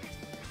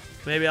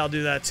 Maybe I'll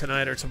do that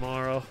tonight or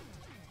tomorrow.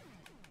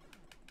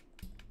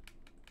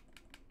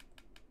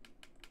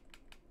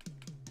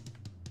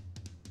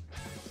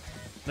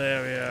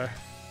 There we are.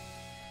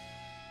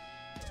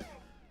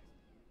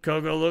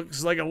 Koco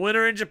looks like a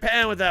winner in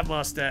Japan with that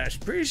mustache.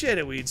 Appreciate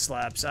it, Weed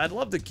Slaps. I'd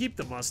love to keep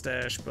the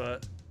mustache,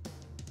 but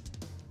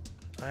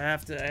I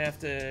have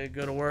to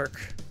go to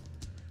work.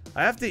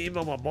 I have to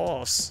email my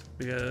boss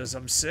because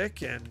I'm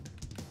sick and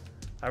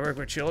I work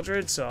with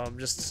children, so I'm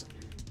just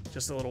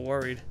a little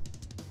worried.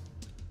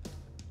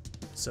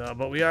 So,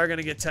 but we are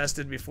gonna get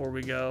tested before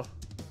we go.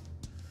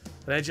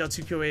 But NHL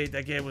 2K8,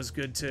 that game was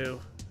good too.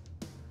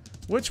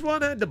 Which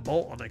one had the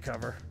bolt on the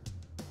cover?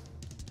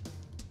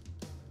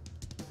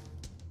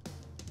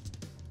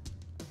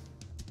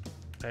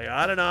 Hey,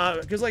 I don't know,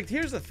 because like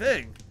here's the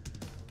thing.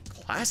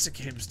 Classic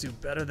games do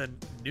better than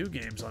new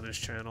games on this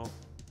channel.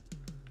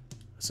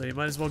 So you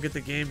might as well get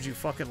the games you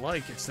fucking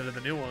like instead of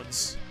the new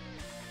ones.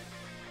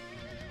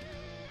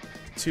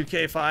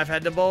 2K5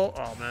 had the bolt?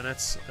 Oh man,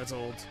 that's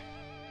old.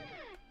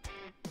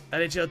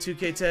 NHL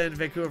 2K10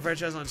 Vancouver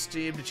franchise on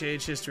Steam to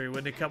change history.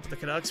 Win the cup with the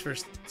Canucks for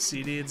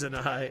CD and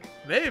Zanai.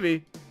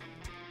 Maybe.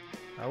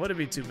 That wouldn't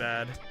be too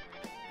bad.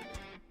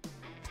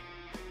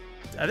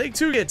 I think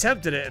 2K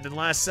attempted it and then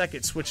last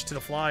second switched to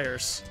the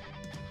Flyers.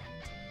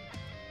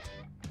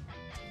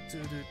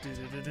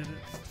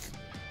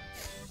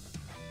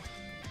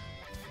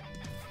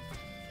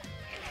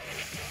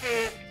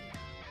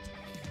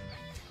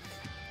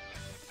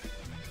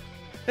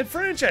 And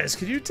franchise,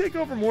 could you take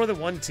over more than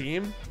one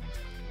team?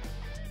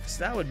 Because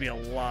that would be a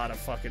lot of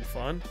fucking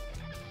fun.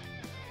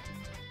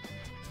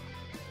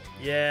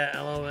 Yeah,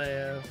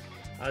 LMAO.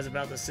 I was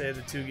about to say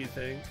the Toogie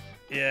thing.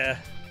 Yeah.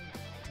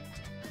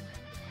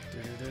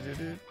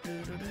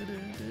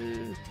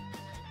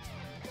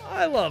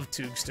 I love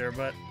Toogster,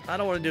 but I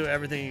don't want to do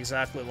everything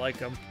exactly like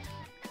him.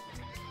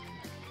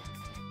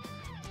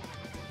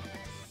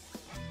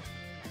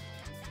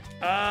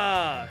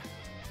 Ah.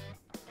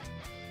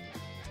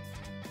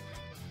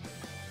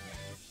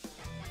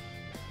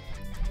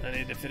 I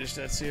need to finish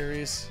that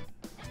series.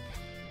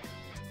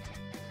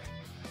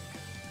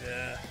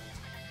 Yeah.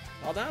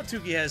 Well, now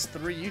Toogie has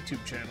 3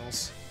 YouTube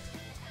channels.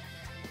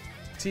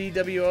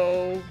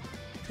 TWO,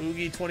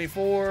 Oogie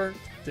 24,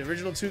 the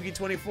original Toogie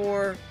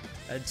 24,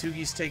 and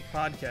Toogie's Take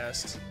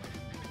Podcast.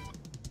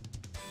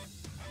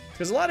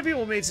 Because a lot of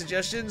people made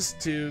suggestions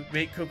to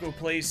make Koco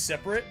Plays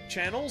separate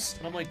channels,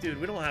 and I'm like, dude,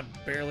 we don't have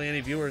barely any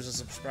viewers and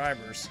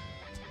subscribers.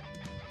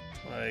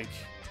 Like,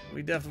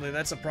 we definitely,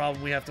 that's a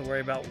problem we have to worry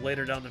about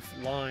later down the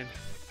line.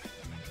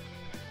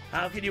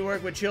 How can you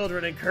work with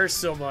children and curse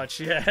so much?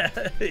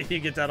 Yeah, you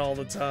get that all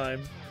the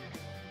time.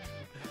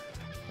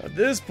 At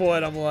this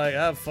point, I'm like,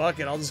 ah, fuck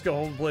it, I'll just go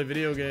home and play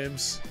video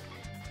games.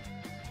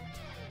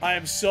 I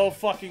am so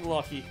fucking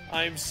lucky.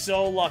 I am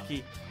so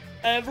lucky.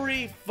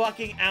 Every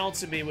fucking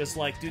ounce of me was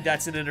like, dude,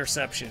 that's an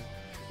interception.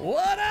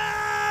 What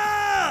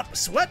up?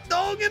 Sweat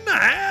Dog in the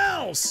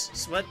house.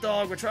 Sweat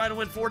Dog, we're trying to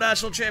win 4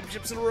 national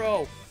championships in a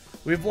row.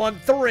 We've won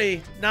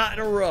 3, not in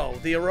a row.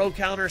 The row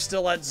counter is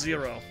still at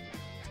 0.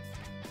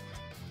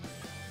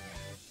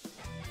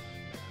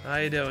 How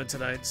you doing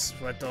tonight,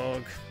 Sweat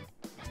Dog?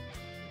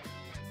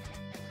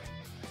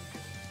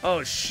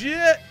 Oh,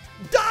 shit.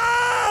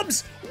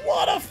 Dobbs!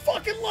 What a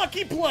fucking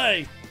lucky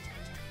play!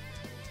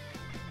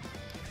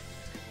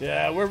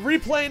 Yeah, we're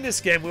replaying this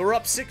game. We were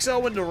up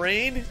 6-0 in the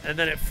rain, and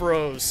then it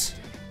froze.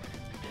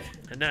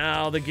 And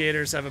now the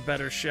Gators have a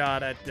better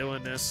shot at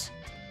doing this.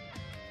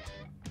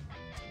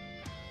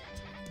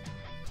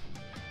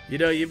 You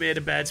know, you made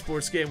a bad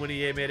sports game when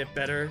EA made it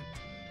better.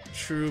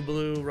 True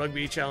Blue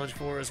Rugby Challenge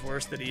 4 is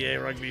worse than EA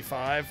Rugby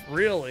 5.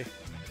 Really?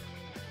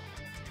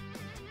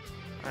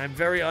 I'm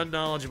very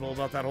unknowledgeable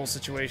about that whole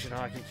situation,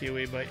 Hockey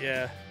Kiwi, but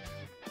yeah.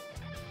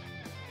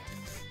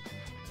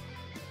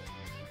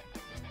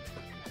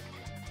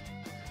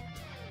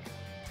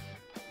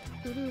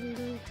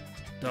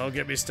 Don't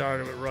get me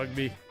started with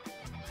rugby.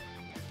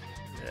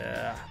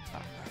 Yeah.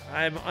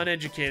 I'm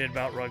uneducated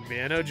about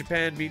rugby. I know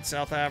Japan beat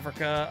South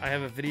Africa. I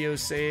have a video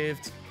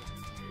saved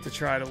to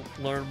try to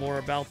learn more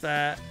about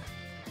that.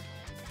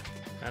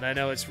 And I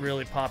know it's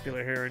really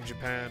popular here in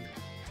Japan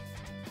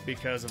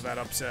because of that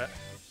upset.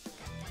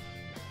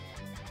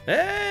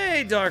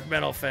 Hey, Dark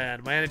Metal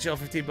fan. My NHL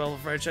 15 Bubble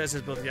franchise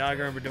has both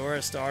Yager and Medora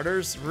as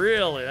starters.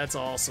 Really? That's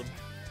awesome.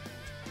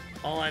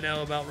 All I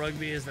know about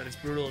rugby is that it's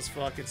brutal as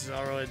fuck. And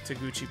Cesaro and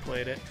Taguchi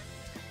played it.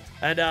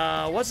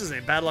 And, what's his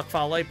name? Bad Luck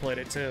Fale played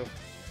it, too.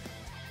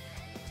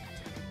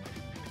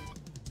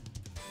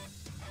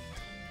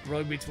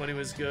 Rugby 20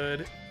 was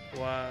good.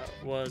 I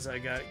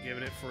got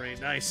given it free.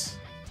 Nice.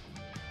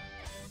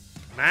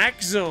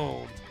 Max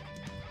Zone.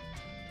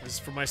 This is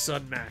for my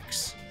son,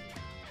 Max,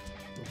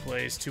 who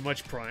plays too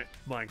much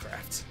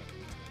Minecraft.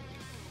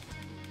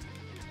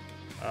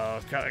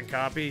 Cut and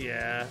copy,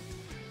 yeah.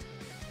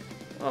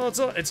 Oh,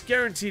 it's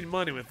guaranteed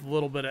money with a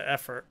little bit of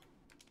effort.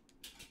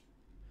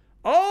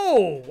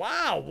 Oh,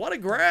 wow, what a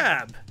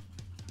grab.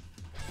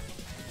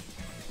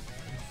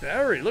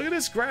 Barry, look at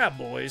this grab,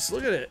 boys.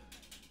 Look at it.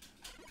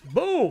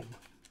 Boom.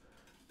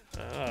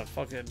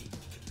 Fucking,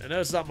 I know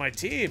it's not my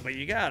team, but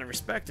you gotta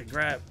respect it.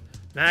 Grab.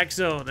 Max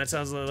Zone, that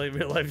sounds like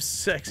real life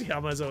sexy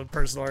on my own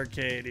personal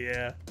arcade,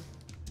 yeah.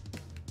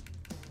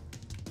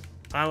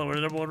 Island, we're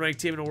the #1 ranked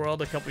team in the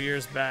world a couple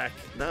years back.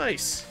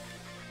 Nice.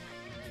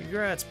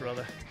 Congrats,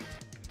 brother.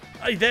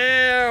 Hey,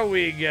 there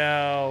we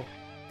go.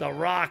 The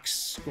Rock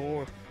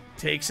score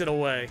takes it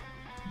away.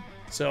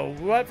 So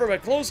we went from a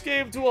close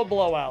game to a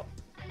blowout.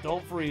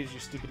 Don't freeze, you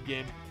stupid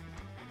game.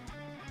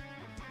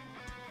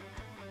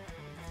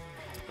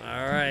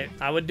 Alright,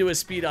 I would do a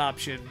speed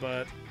option,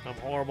 but I'm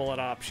horrible at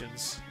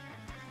options.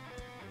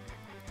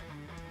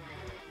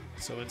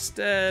 So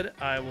instead,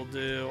 I will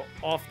do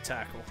off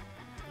tackle.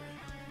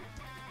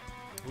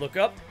 Look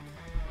up.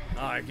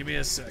 Alright, give me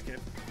a second.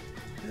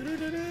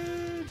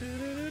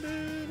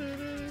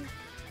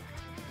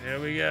 There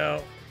we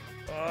go.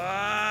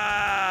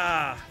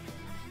 Ah!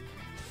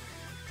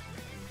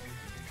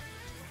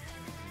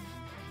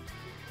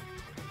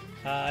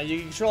 You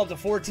can control up to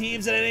 4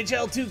 teams in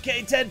NHL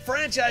 2K10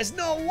 franchise.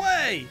 No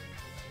way!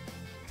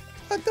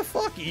 What the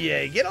fuck,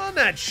 EA? Get on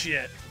that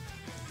shit.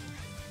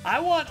 I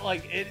want,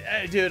 like,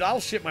 dude, I'll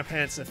shit my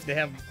pants if they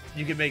have,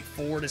 you can make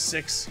 4 to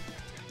 6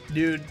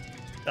 new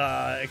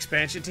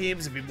expansion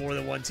teams and be more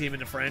than 1 team in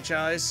the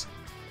franchise.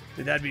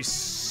 Dude, that'd be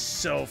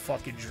so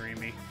fucking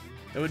dreamy.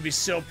 It would be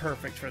so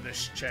perfect for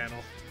this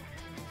channel.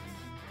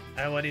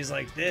 And when he's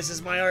like, this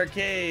is my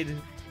arcade,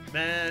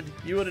 man,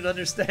 you wouldn't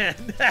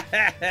understand.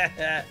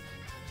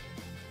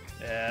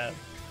 Yeah.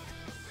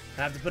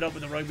 I have to put up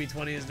with the Rugby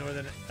 20 is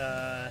Northern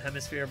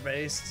Hemisphere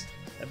based.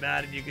 And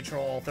Madden, you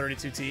control all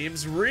 32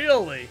 teams.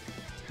 Really?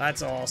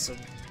 That's awesome.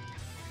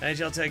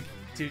 NHL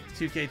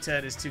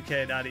 2K10 is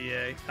 2K, not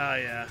EA. Oh,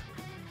 yeah.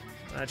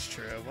 That's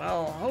true.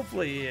 Well,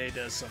 hopefully EA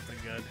does something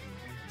good.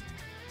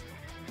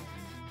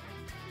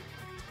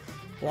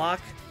 Block,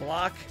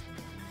 block.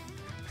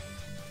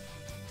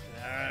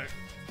 Alright.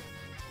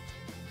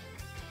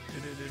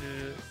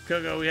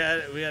 Koco, we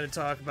had to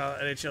talk about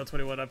NHL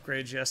 21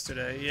 upgrades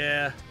yesterday.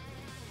 Yeah.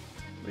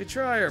 We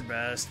try our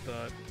best,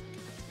 but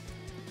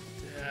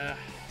yeah.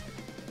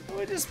 It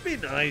would just be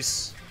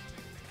nice.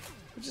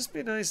 It would just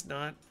be nice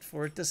not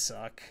for it to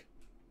suck.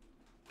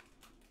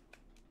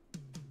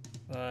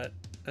 But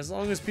as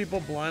long as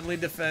people blindly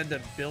defend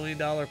a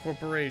billion-dollar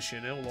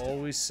corporation, it will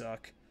always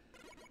suck.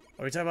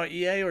 Are we talking about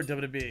EA or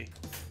WWE?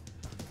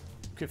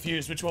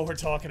 Confused which one we're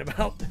talking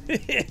about.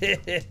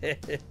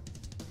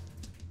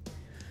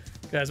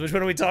 Guys, which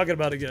one are we talking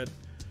about again?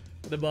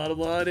 The bottom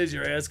line is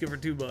you're asking for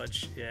too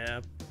much.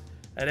 Yeah.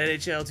 And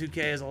NHL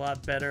 2K is a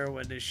lot better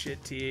when this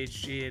shit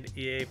THG and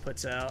EA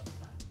puts out.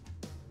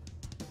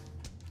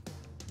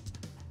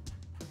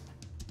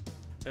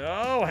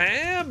 Oh,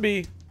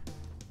 Hamby!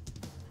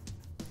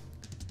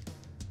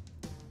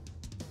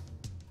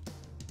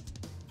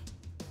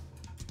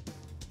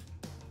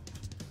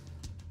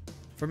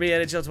 For me,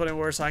 NHL 20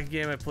 worst hockey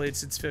game I've played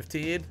since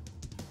 15.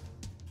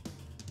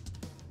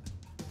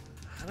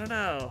 I don't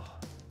know.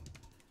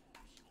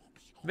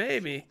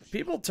 Maybe.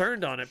 People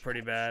turned on it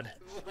pretty bad.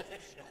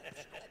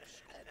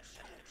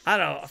 I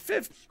don't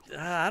know.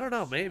 I don't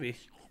know. Maybe.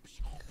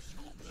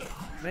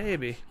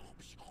 Maybe.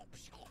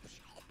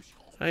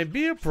 I mean,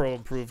 Be a Pro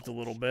improved a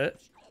little bit.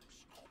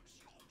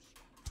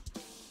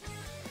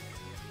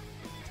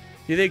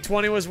 You think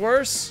 20 was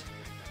worse?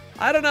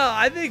 I don't know.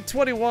 I think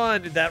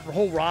 21, that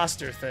whole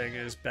roster thing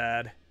is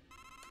bad.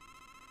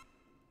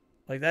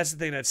 Like, that's the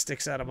thing that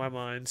sticks out of my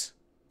mind.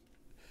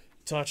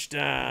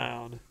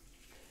 Touchdown.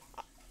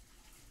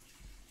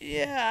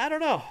 Yeah, I don't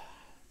know.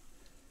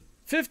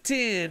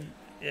 15,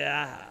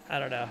 yeah, I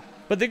don't know.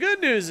 But the good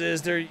news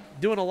is they're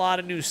doing a lot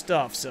of new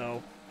stuff,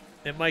 so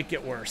it might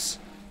get worse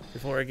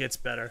before it gets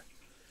better.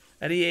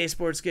 An EA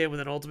Sports game with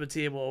an Ultimate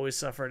Team will always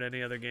suffer in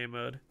any other game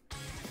mode.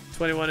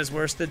 21 is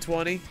worse than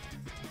 20?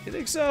 You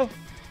think so?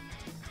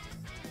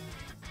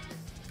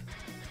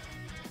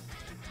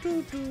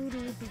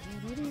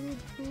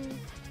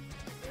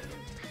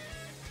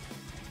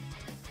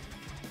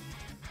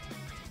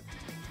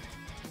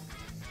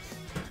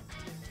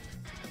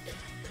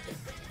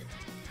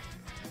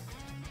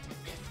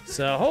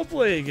 So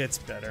hopefully it gets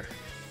better.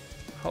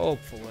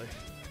 Hopefully.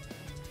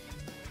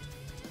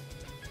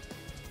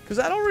 Because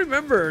I don't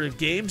remember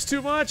games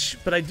too much,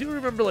 but I do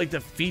remember like the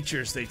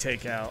features they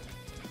take out.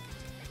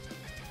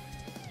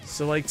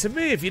 So like to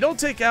me, if you don't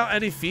take out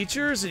any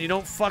features and you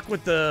don't fuck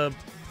with the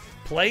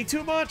play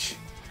too much,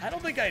 I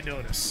don't think I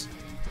notice.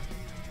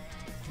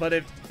 But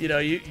if you know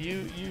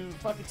you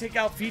fucking take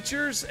out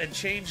features and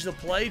change the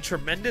play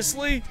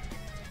tremendously,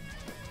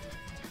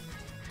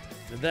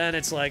 then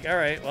it's like, all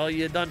right, well,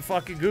 you done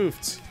fucking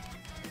goofed.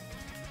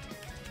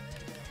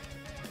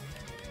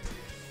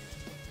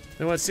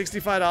 They want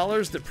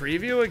 $65 to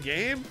preview a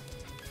game?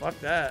 Fuck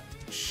that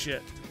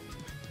shit.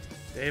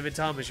 David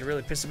Thomas, you're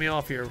really pissing me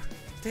off here.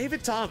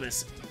 David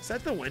Thomas, is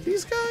that the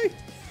Wendy's guy?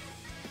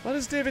 Why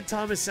does David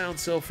Thomas sound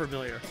so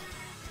familiar?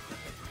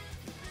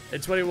 In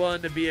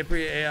 21, the BA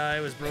AI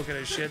was broken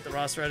as shit. The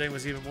roster editing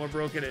was even more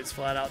broken. It's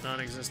flat out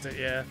non-existent,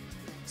 yeah.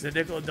 So they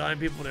nickel and dime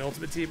people in the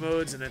Ultimate Team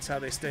modes, and that's how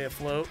they stay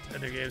afloat,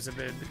 and their games have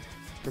been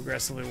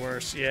progressively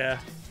worse, yeah.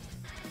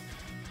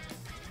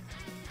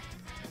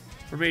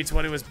 For me,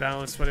 20 was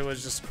balanced. 20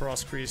 was just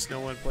cross-crease.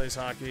 No one plays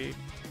hockey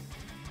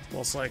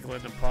while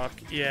cycling the puck,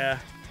 yeah.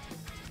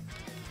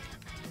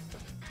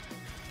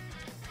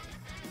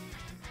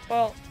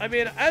 Well, I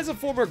mean, as a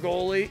former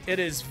goalie, it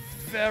is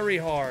very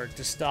hard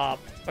to stop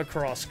a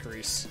cross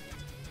crease.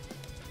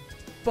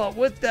 But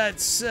with that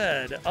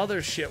said,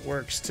 other shit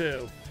works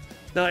too.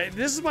 Now,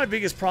 this is my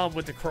biggest problem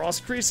with the cross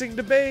creasing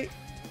debate.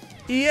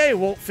 EA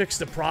won't fix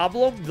the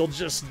problem, they'll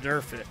just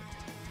nerf it.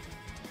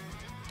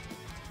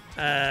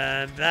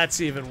 And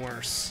that's even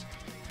worse.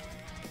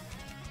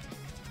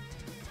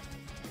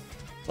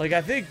 Like,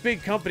 I think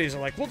big companies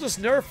are like, we'll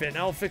just nerf it and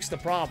that'll fix the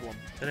problem.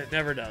 And it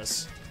never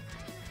does.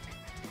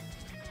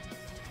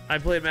 I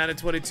played Madden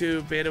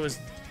 22. Beta was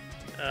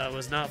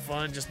not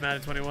fun. Just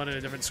Madden 21 and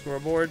a different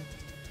scoreboard.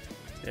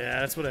 Yeah,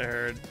 that's what I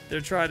heard.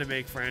 They're trying to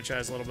make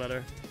franchise a little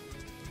better.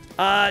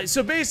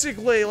 So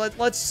basically,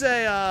 let's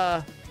say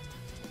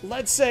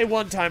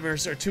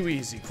one-timers are too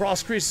easy.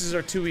 Cross creases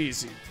are too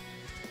easy.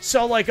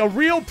 So like a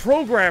real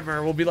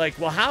programmer will be like,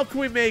 well, how can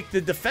we make the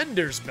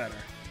defenders better?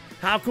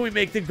 How can we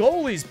make the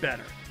goalies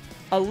better?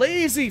 A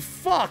lazy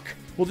fuck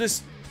will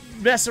just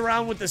mess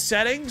around with the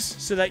settings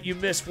so that you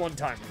miss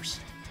one-timers.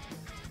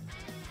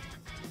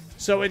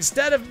 So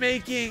instead of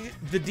making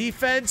the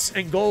defense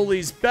and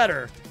goalies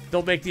better,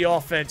 they'll make the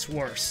offense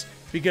worse.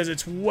 Because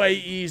it's way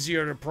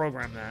easier to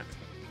program that.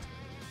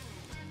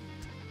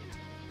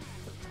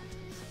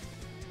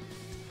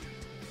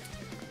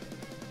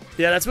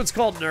 Yeah, that's what's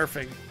called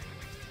nerfing.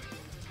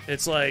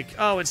 It's like,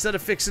 oh, instead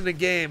of fixing the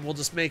game, we'll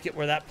just make it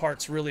where that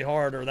part's really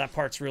hard or that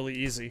part's really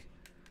easy.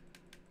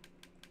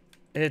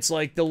 It's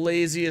like the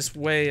laziest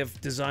way of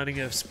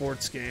designing a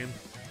sports game.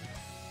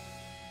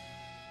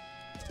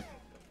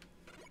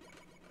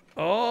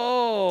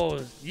 Oh,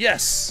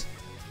 yes.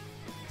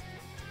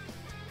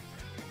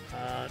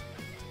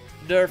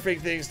 Nerfing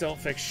things don't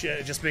fix shit.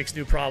 It just makes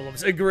new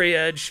problems. Agree,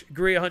 Edge.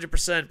 Agree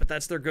 100%, but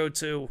that's their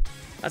go-to.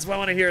 That's why I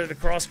want to hear the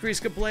cross-crease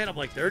complaint. I'm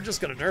like, they're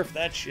just going to nerf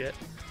that shit.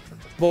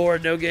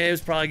 Bored, no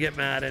games, probably get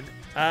Madden.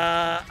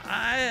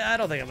 I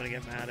don't think I'm going to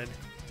get Madden.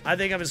 I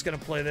think I'm just going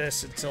to play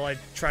this until I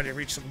try to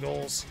reach some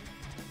goals.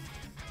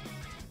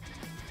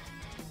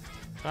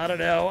 I don't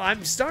know.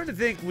 I'm starting to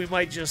think we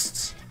might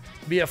just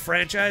be a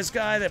franchise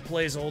guy that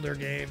plays older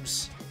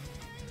games.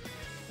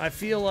 I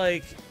feel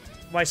like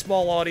my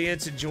small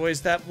audience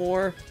enjoys that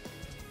more.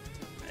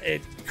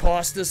 It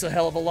costs us a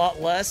hell of a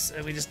lot less,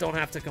 and we just don't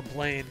have to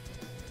complain.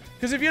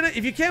 Because if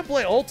you can't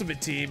play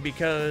Ultimate Team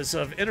because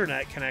of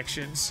internet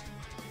connections,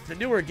 the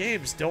newer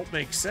games don't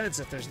make sense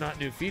if there's not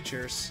new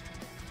features.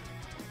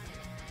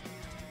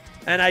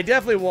 And I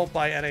definitely won't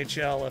buy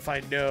NHL if I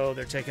know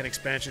they're taking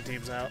expansion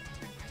teams out.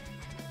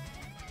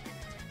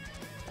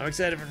 I'm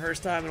excited for the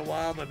first time in a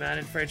while. My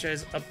Madden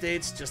franchise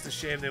updates. Just a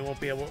shame they won't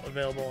be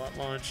available at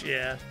launch.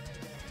 Yeah.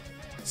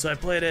 So I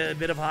played a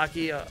bit of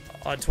hockey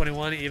on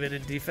 21, even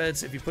in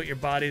defense. If you put your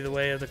body the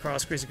way of the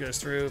cross crease, it goes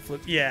through.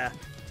 Flip. Yeah.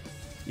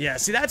 Yeah,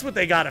 see, that's what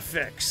they got to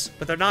fix.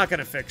 But they're not going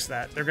to fix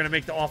that. They're going to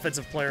make the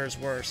offensive players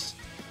worse.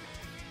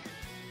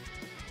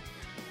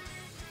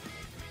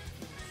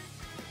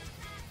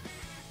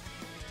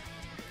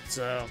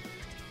 So,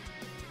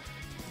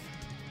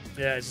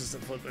 yeah, it's just a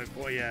flip.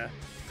 Boy, yeah.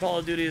 Call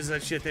of Duty is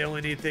that shit. They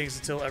only need things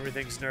until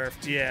everything's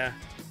nerfed. Yeah.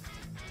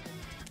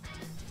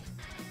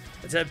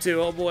 Attempt 2.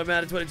 Oh boy,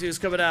 Madden 22 is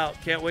coming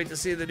out. Can't wait to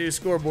see the new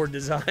scoreboard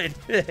design.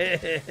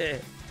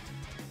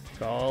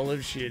 Call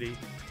of Shitty.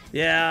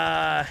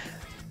 Yeah.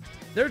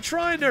 They're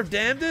trying their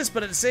damnedest,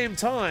 but at the same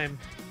time,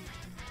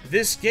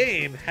 this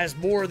game has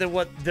more than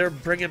what they're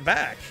bringing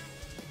back.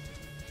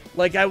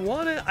 Like, I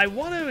want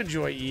to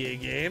enjoy EA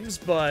games,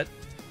 but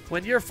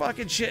when you're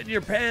fucking shitting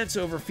your pants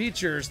over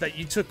features that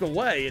you took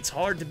away, it's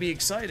hard to be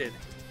excited.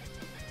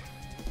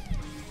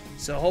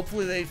 So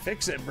hopefully they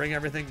fix it and bring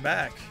everything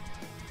back.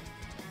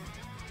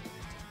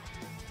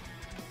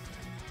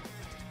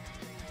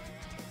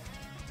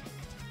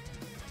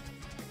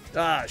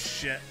 Ah,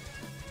 shit.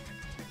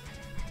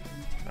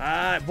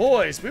 Alright,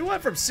 boys. We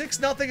went from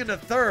 6-0 in the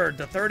third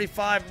to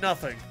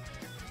 35-0.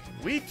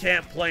 We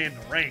can't play in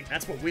the rain.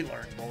 That's what we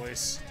learned,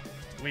 boys.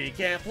 We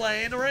can't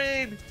play in the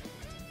rain.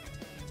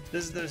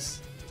 This.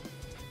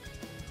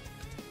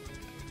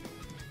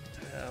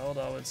 Hold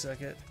on 1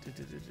 second.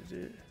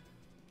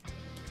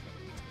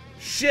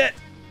 Shit.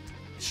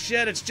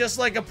 Shit, it's just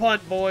like a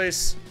punt,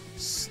 boys.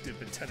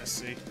 Stupid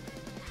Tennessee.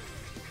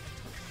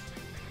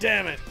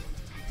 Damn it.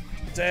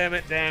 Damn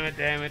it, damn it,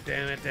 damn it,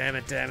 damn it, damn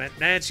it, damn it.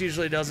 Nance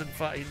usually doesn't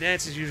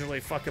Nance is usually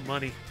fucking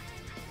money.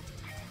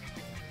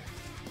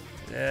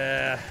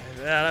 Yeah,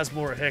 that's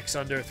more Hicks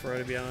underthrow,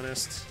 to be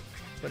honest.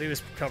 But he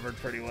was covered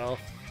pretty well.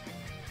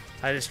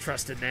 I just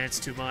trusted Nance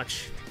too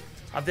much.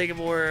 I'm thinking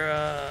more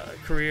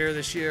career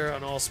this year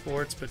on all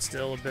sports, but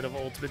still a bit of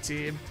Ultimate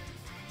Team.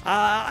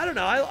 I don't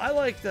know. I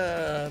like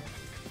the...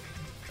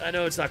 I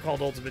know it's not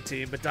called Ultimate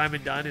Team, but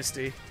Diamond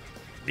Dynasty.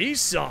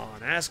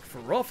 Nissan, ask for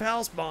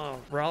Roughhouse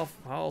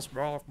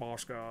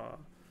Moscow.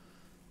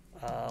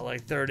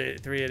 Like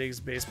 3 innings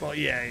baseball.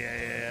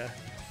 Yeah.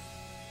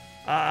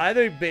 I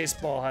think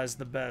baseball has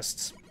the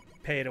best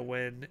pay to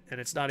win, and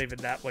it's not even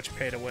that much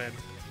pay to win.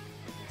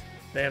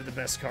 They have the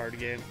best card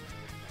game.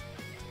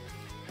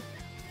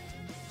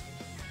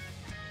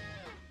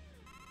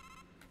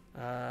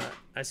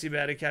 I see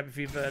batting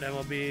copy FIFA and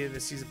MLB the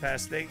season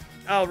pass thing.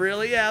 Oh,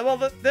 really? Yeah, well,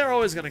 they're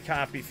always going to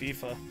copy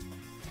FIFA.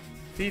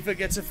 FIFA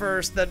gets it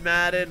first, then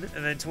Madden,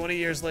 and then 20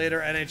 years later,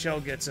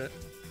 NHL gets it.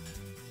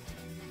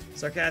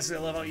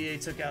 Sarcastically, I love how EA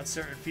took out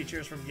certain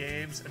features from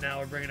games, and now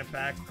we're bringing it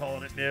back,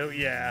 calling it new.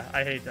 Yeah,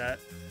 I hate that.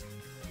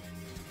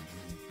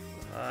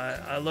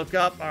 I look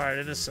up. All right,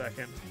 in a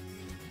second.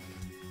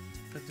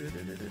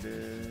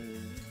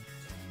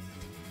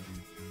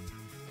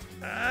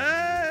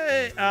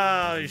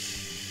 Oh,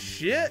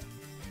 shit.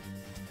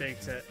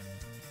 Baked it.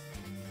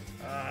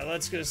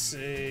 Let's go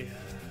see.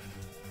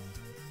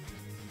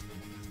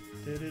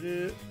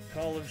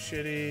 Call of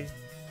Shitty.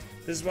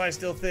 This is why I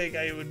still think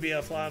I would be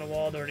a fly on the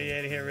wall. Don't need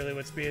to hear really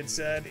what's being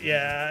said.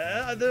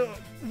 Yeah, the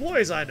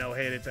boys I know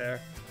hate it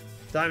there.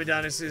 Diamond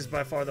Dynasty is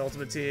by far the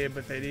ultimate team,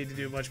 but they need to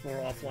do much more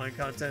offline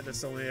content.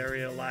 That's the only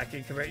area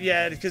lacking.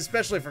 Yeah, because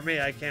especially for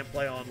me, I can't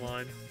play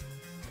online.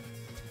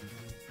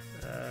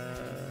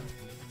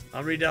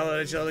 I'm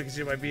re-downloading NHL to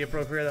continue my Be a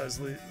Pro career. That was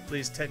at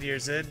least 10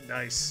 years in.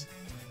 Nice.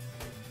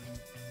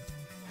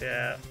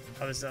 Yeah,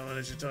 I was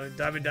downloading NHL.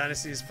 Diamond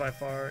Dynasty is by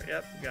far.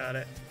 Yep, got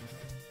it.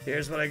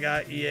 Here's what I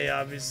got. EA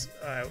obvious.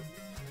 Alright.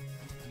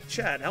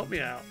 Chad, help me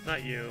out.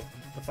 Not you.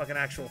 The fucking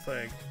actual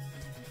thing.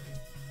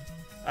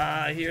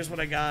 Here's what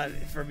I got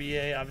from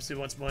EA. Obviously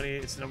wants money.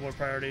 It's the number one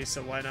priority,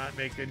 so why not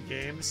make good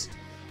games?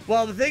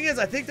 Well, the thing is,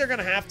 I think they're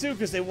gonna have to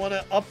because they want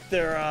to up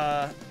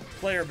their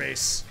player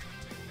base.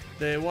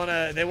 They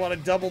wanna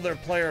double their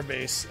player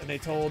base, and they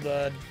told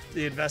the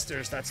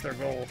investors that's their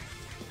goal.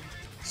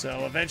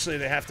 So eventually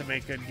they have to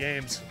make good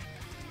games.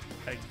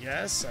 I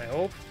guess. I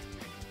hope.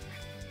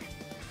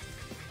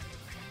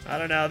 I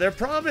don't know. They're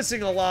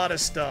promising a lot of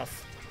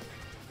stuff.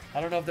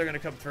 I don't know if they're gonna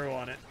come through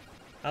on it.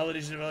 All the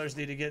Legion of Others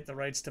need to get the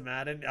rights to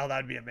Madden. Oh,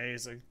 that'd be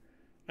amazing.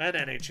 And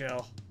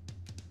NHL.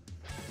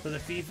 So the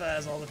FIFA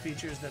has all the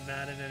features that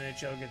Madden and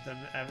NHL get them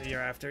the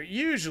year after.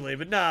 Usually,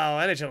 but no,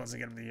 NHL doesn't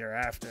get them the year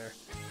after.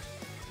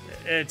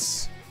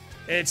 It's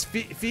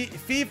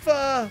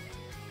FIFA,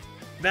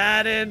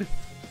 Madden.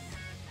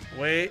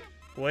 Wait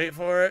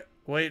for it.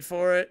 Wait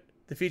for it.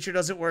 The feature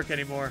doesn't work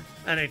anymore.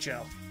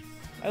 NHL.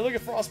 I look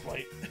at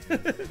Frostbite.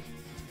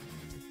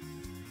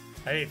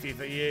 I hate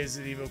FIFA. EA is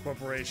an evil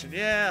corporation.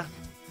 Yeah.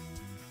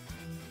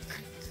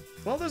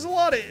 Well, there's a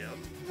lot of...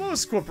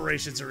 Most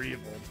corporations are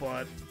evil,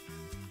 but...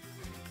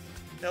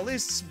 At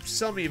least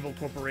some evil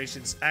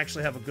corporations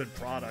actually have a good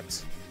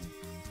product.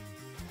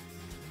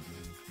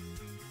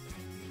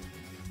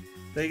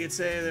 They could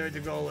say their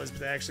goal is,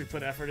 but they actually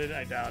put effort in it.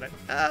 I doubt it.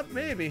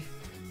 Maybe.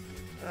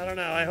 I don't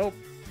know. I hope.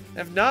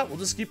 If not, we'll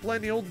just keep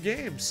playing the old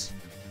games.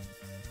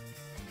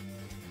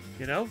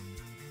 You know?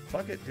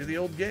 Fuck it. Do the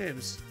old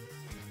games.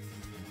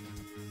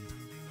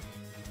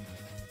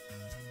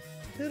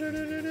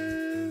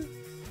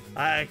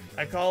 I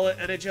call it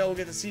NHL will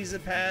get the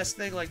season pass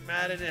thing like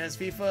Madden has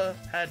FIFA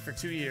had for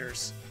 2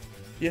 years.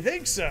 You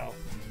think so?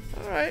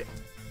 Alright.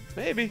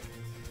 Maybe.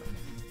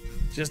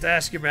 Just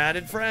ask your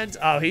Madden friend.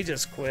 Oh, he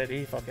just quit.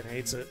 He fucking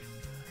hates it.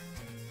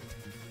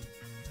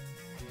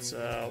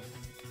 So.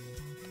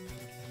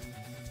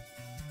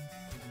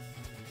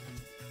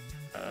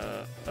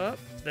 Oh,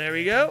 there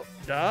we go.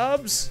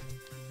 Dobbs.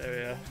 There we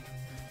go.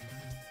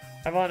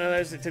 I've on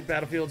others that took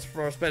Battlefield's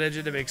Frostbite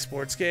engine to make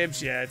sports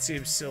games. Yeah, it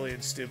seems silly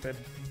and stupid.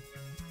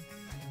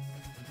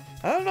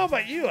 I don't know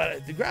about you.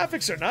 The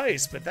graphics are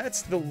nice, but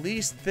that's the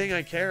least thing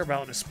I care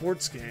about in a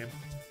sports game.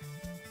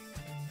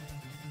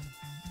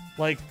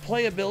 Like,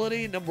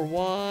 playability, number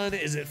one.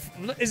 Is it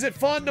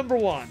fun, number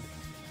one?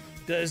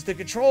 Does the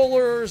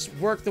controllers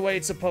work the way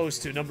it's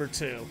supposed to, number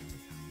two?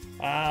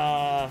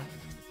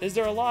 Is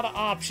there a lot of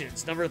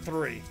options, number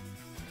three?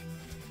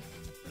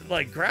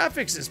 Like,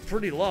 graphics is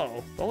pretty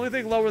low. The only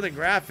thing lower than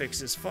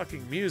graphics is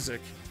fucking music.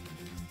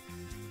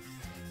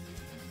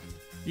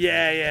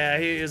 Yeah,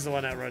 he is the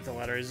one that wrote the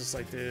letter. He's just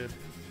like, dude.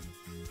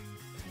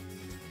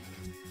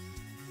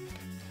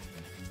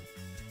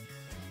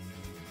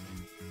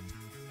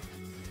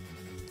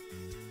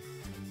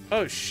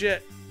 Oh,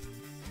 shit.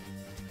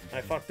 I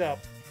fucked up.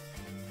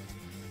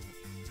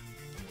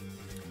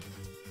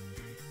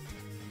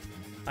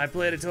 I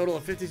played a total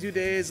of 52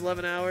 days,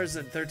 11 hours,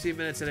 and 13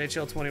 minutes in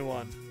HL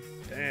 21.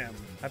 Damn,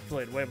 I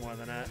played way more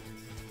than that.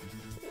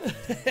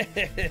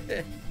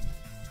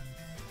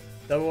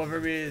 Number one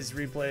for me is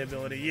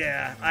replayability.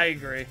 Yeah, I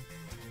agree.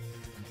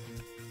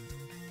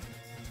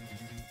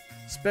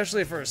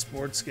 Especially for a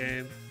sports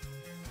game.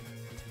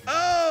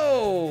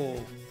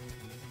 Oh!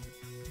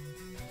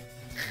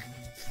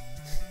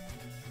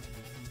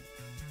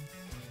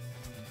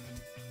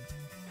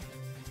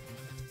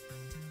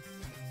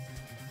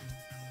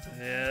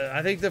 Yeah,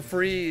 I think the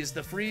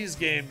freeze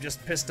game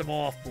just pissed him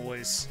off,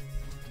 boys.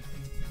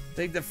 I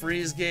think the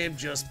freeze game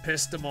just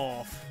pissed him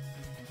off.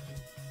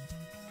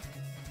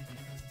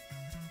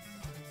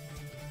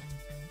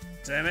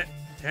 Damn it.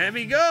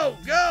 Hammy, go!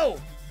 Go!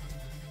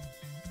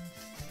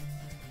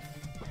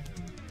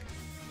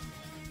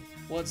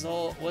 What's the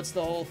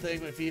whole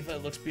thing with FIFA?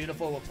 It looks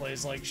beautiful, but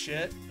plays like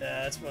shit?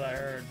 Yeah, that's what I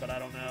heard, but I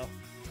don't know.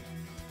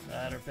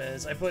 That or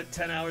Pez. I put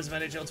 10 hours of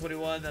NHL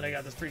 21, then I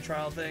got this free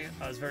trial thing.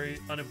 I was very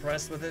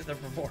unimpressed with it, the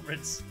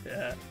performance.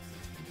 Yeah.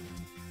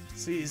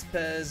 Sees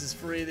Pez is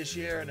free this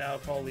year, and now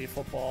College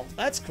Football.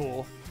 That's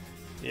cool.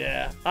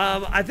 Yeah.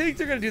 I think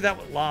they're going to do that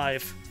with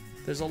Live.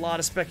 There's a lot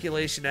of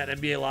speculation that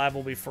NBA Live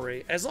will be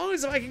free. As long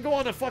as I can go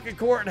on the fucking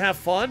court and have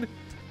fun,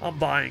 I'm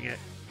buying it.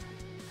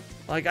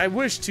 Like, I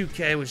wish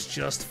 2K was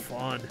just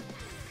fun.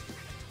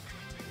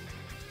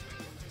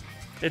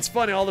 It's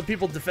funny, all the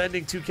people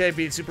defending 2K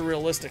being super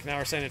realistic now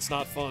are saying it's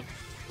not fun.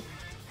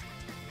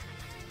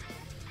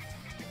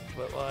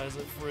 But why is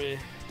it free? It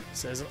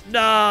says,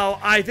 no,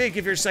 I think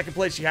if you're second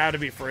place, you have to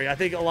be free. I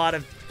think a lot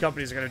of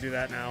companies are going to do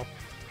that now.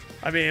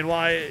 I mean,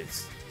 why?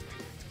 It's,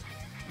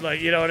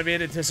 like, you know what I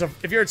mean? So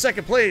if you're in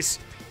second place,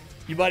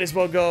 you might as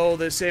well go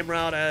the same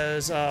route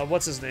as,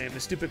 what's his name? The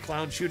stupid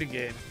clown shooting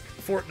game.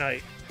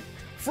 Fortnite.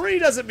 Free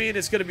doesn't mean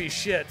it's going to be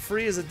shit.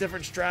 Free is a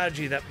different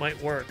strategy that might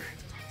work.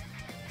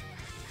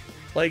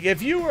 Like,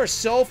 if you are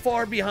so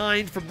far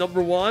behind from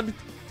number one,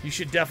 you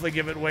should definitely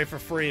give it away for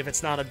free if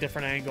it's not a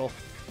different angle.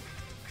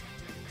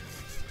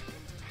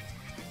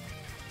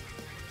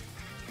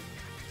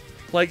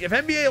 Like, if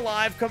NBA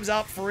Live comes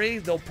out free,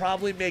 they'll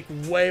probably make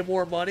way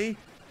more money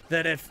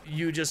than if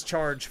you just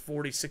charge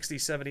 $40, $60,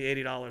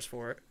 $70, $80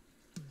 for it.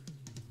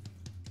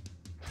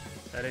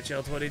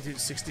 NHL 22,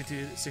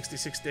 62,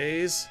 66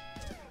 days.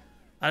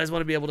 I just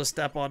want to be able to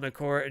step on the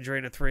court and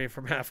drain a three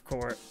from half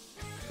court.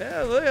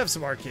 Yeah, they have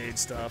some arcade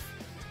stuff.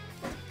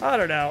 I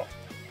don't know.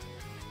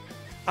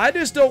 I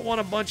just don't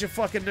want a bunch of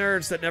fucking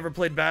nerds that never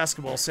played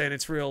basketball saying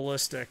it's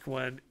realistic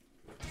when,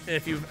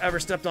 if you've ever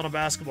stepped on a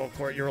basketball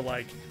court, you're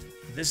like,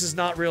 this is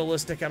not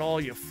realistic at all,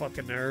 you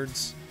fucking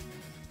nerds.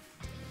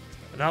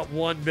 Not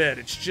one bit.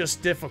 It's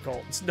just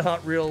difficult. It's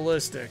not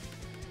realistic.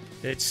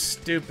 It's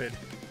stupid.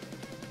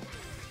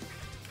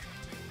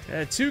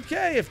 And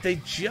 2K, if they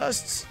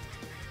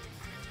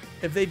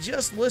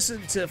just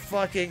listen to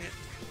fucking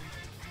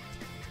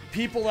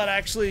people that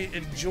actually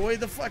enjoy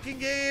the fucking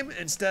game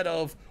instead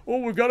of, oh,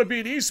 we gotta be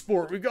an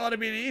esport. We gotta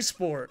be an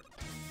esport.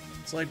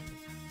 It's like,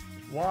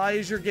 why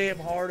is your game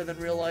harder than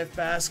real life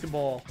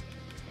basketball?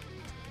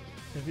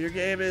 If your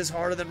game is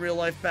harder than real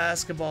life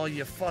basketball,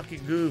 you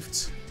fucking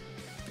goofed.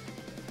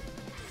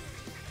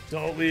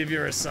 Don't leave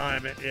your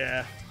assignment,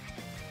 yeah.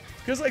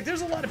 Because, like,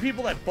 there's a lot of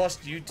people that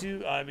bust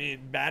YouTube,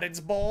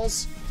 Madden's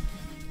balls.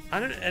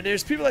 And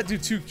there's people that do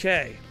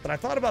 2K, but I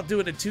thought about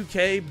doing a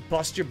 2K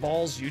Bust Your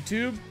Balls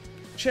YouTube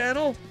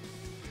channel,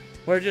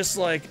 where just,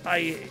 like,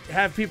 I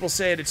have people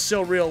saying it's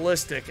so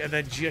realistic, and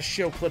then just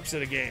show clips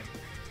of the game.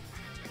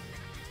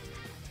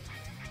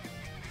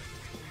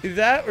 Either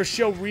that, or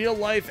show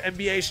real-life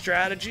NBA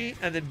strategy,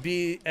 and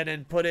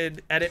then put in,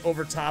 edit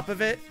over top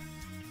of it,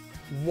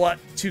 what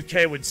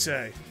 2K would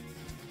say.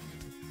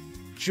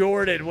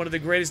 Jordan, one of the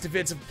greatest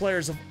defensive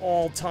players of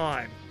all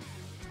time,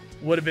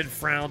 would have been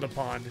frowned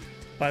upon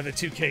by the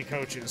 2K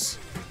coaches.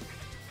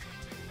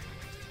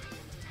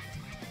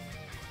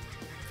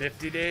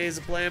 50 days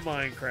of playing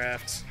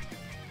Minecraft.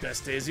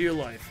 Best days of your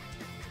life.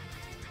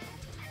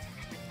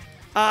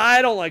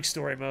 I don't like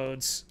story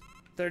modes.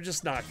 They're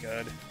just not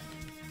good.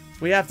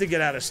 We have to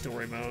get out of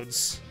story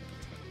modes.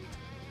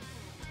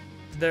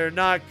 They're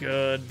not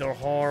good. They're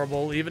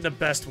horrible. Even the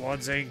best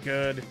ones ain't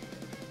good.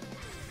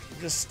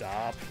 Just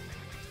stop.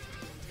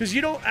 Because you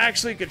don't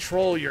actually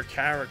control your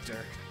character.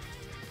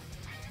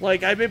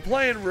 Like, I've been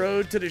playing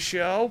Road to the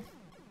Show.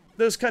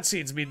 Those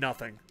cutscenes mean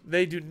nothing.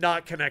 They do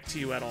not connect to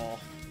you at all.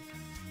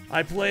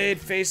 I played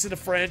Face of the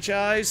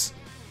Franchise.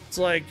 It's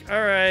like,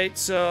 alright,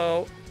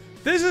 so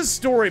this is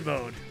story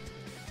mode.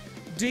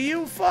 Do you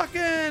want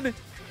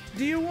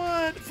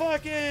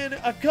fucking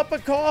a cup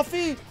of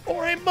coffee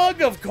or a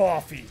mug of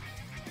coffee?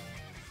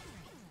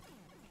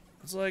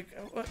 It's like,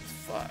 what?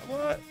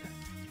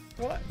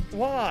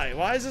 Why?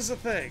 Why is this a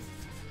thing?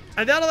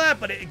 And none of that,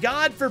 but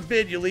God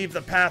forbid you leave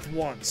the path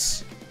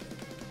once.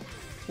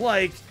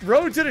 Like,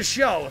 Road to the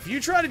Show. If you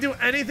try to do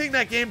anything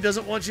that game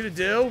doesn't want you to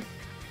do,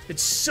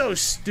 it's so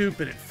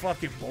stupid and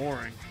fucking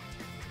boring.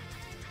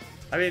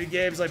 I mean,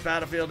 games like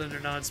Battlefield and their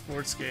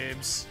non-sports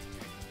games.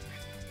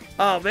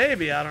 Oh,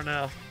 maybe. I don't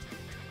know.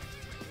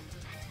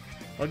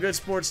 Well, good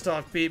sports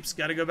talk, peeps.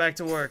 Gotta go back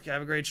to work.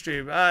 Have a great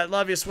stream. Alright,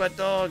 love you, Sweat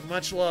Dog.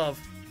 Much love.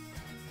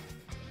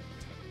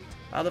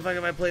 How the fuck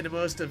have I played the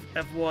most of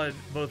F1?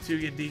 Both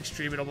Tugi and Deke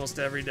stream it almost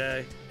every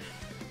day.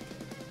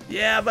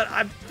 Yeah, but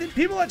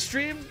people that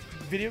stream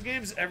video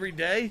games every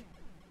day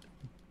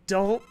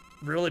don't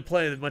really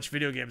play much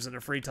video games in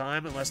their free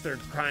time unless they're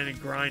trying to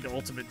grind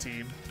Ultimate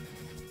Team.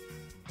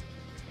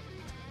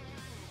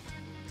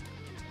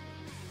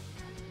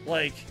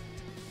 Like,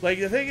 Like,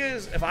 the thing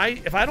is, if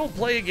I don't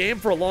play a game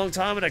for a long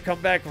time and I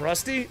come back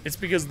rusty, it's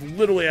because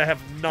literally I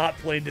have not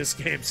played this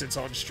game since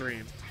on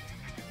stream.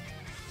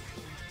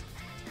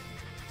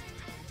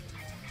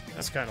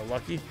 That's kind of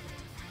lucky.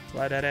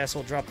 Glad that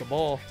asshole dropped the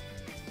ball.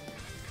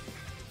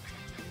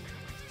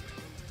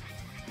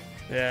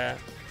 Yeah,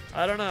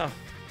 I don't know.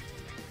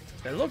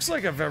 It looks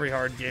like a very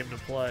hard game to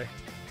play.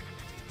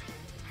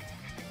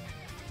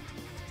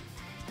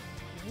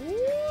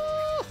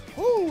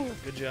 Woo!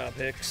 Good job,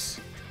 Hicks.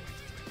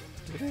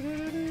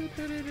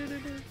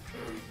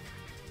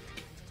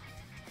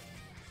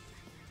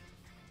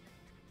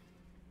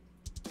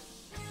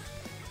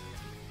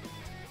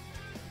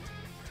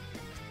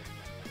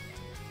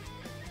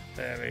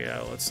 There we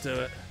go. Let's do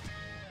it.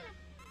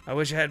 I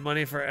wish I had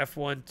money for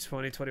F1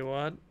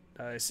 2021.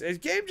 Nice. The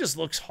game just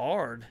looks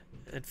hard.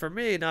 And for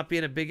me, not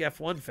being a big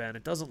F1 fan,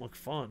 it doesn't look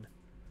fun.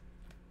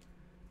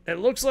 It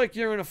looks like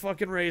you're in a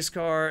fucking race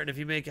car, and if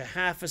you make a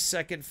half a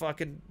second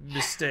fucking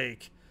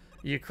mistake,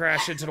 you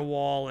crash into the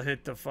wall and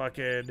hit the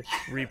fucking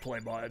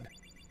replay button.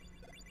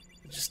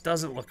 It just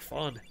doesn't look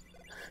fun.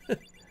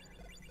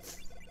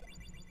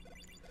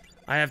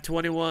 I have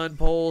 21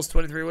 poles,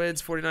 23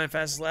 wins, 49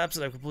 fastest laps,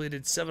 and I've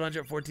completed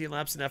 714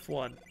 laps in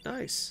F1.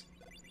 Nice.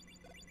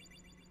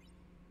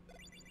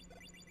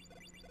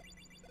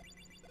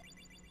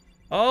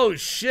 Oh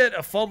shit,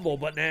 a fumble,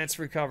 but Nance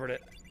recovered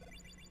it.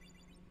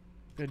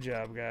 Good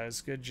job,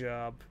 guys. Good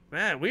job.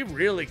 Man, we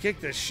really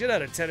kicked the shit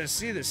out of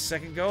Tennessee this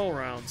second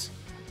go-around.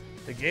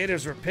 The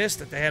Gators were pissed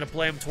that they had to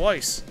play them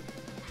twice.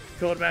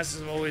 Codemasters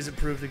have always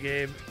improved the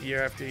game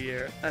year after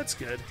year. That's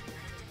good.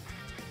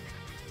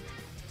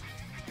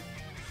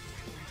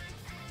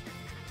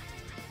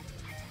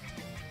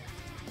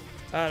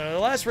 I don't know. The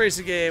last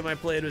racing game I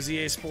played was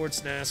EA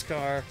Sports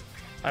NASCAR.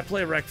 I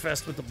play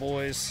Wreckfest with the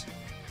boys.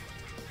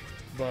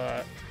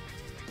 But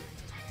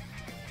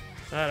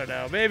I don't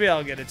know. Maybe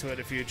I'll get into it in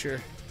the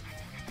future.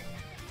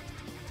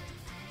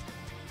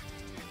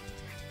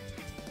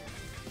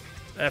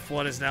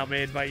 F1 is now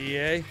made by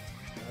EA.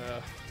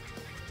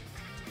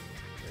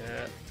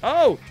 Yeah.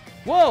 Oh!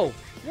 Whoa!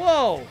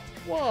 Whoa!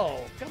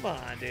 Whoa! Come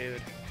on,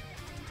 dude.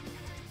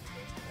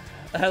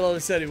 I love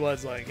the said he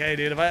was like, hey,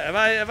 dude, if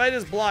I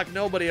just block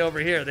nobody over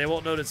here, they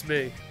won't notice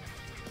me.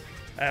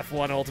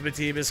 F1 Ultimate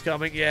Team is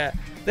coming. Yeah,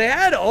 they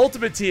had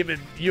Ultimate Team in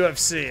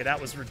UFC.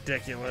 That was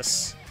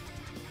ridiculous.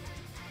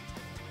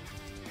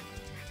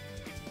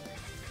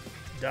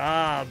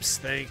 Dobbs,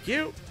 thank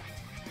you.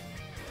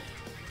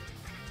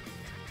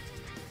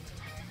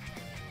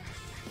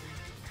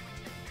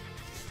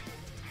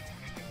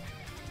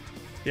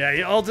 Yeah,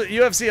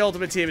 UFC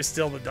Ultimate Team is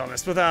still the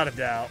dumbest, without a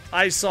doubt.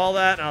 I saw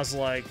that and I was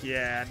like,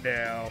 yeah,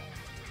 no.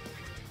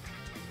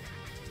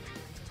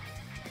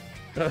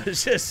 That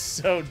was just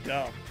so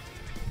dumb.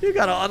 You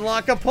gotta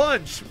unlock a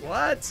punch.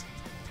 What?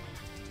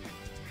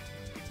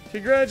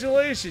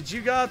 Congratulations,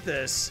 you got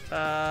this.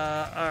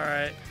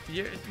 Alright.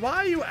 Why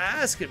are you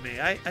asking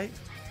me? I'm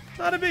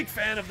not a big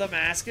fan of them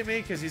asking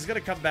me, because he's gonna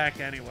come back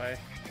anyway.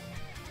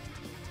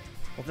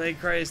 Well,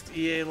 thank Christ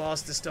EA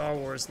lost the Star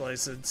Wars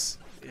license.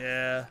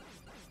 Yeah.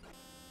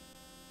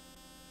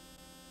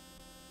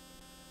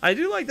 I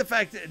do like the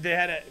fact that they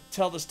had to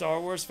tell the Star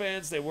Wars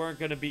fans they weren't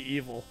going to be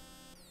evil.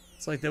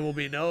 It's like there will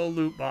be no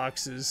loot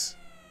boxes.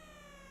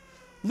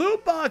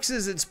 Loot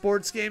boxes in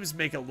sports games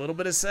make a little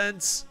bit of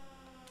sense.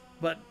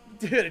 But,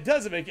 dude, it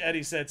doesn't make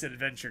any sense in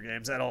adventure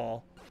games at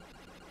all.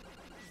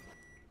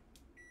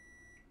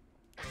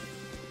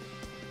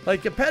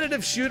 Like,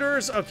 competitive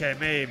shooters? Okay,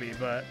 maybe,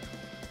 but...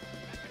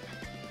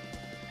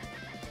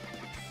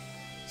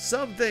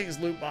 some things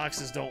loot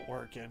boxes don't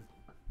work in.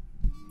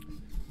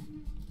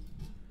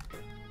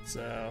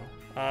 So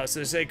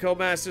they say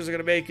co-masters are going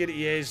to make it.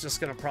 EA is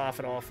just going to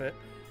profit off it.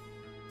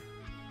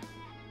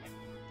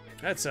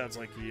 That sounds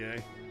like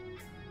EA.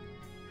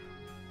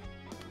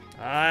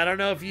 I don't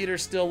know if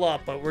Yeeter's still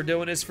up, but we're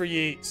doing this for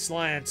Yeet.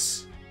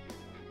 Slants.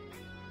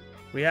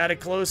 We had a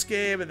close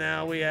game, and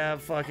now we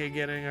have fucking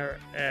getting our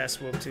ass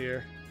whooped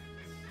here.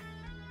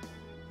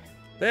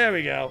 There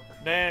we go.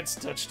 Nance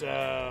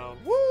touchdown.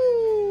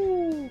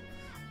 Woo!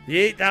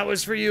 Yeet, that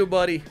was for you,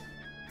 buddy.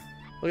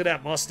 Look at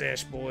that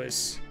mustache,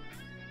 boys.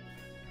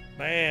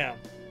 Bam.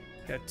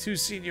 Got 2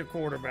 senior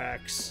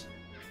quarterbacks.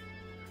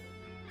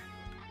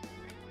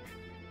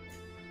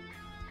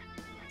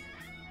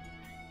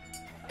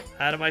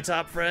 Out of my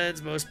top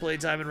friends, most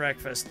playtime in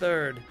Wreckfest.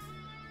 3rd,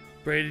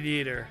 Braden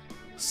Yeater.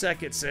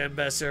 2nd, Sam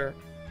Besser.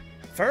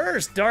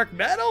 1st, Dark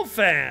Metal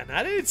fan.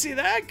 I didn't see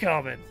that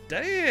coming.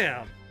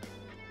 Damn.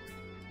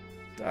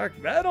 Dark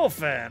Metal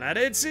fan. I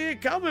didn't see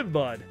it coming,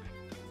 bud.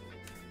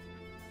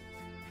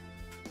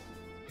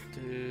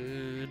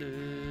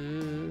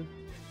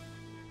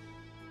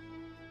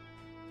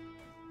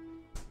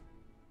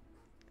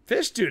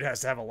 Fish Dude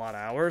has to have a lot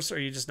of hours, or are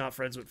you just not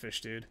friends with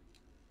Fish Dude?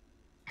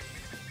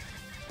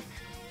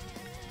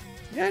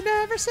 You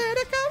never said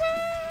it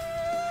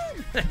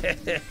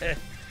coming!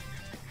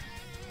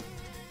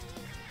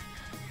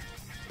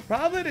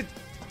 Probably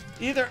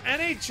either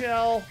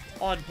NHL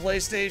on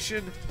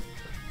PlayStation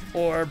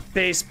or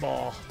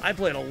baseball. I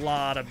played a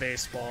lot of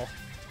baseball.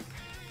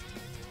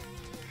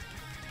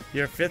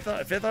 You're fifth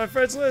on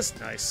Fred's list?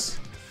 Nice.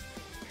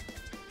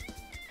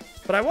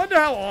 But I wonder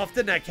how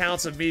often that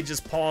counts of me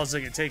just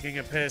pausing and taking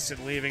a piss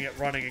and leaving it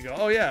running and go,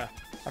 oh yeah,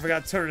 I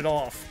forgot to turn it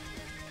off.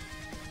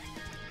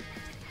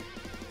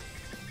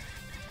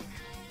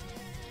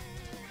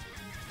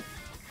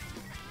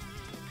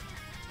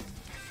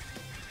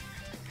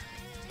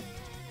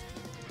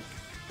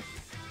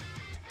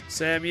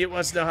 Sam, you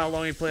wants to know how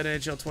long he played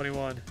NHL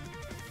 21.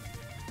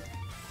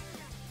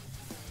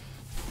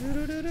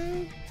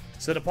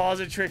 So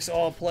deposit tricks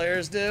all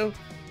players do?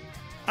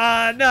 No.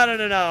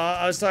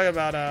 I was talking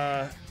about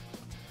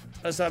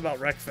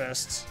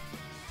Wreckfest.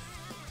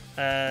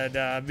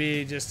 And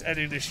me just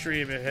ending the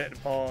stream and hitting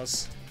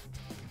pause.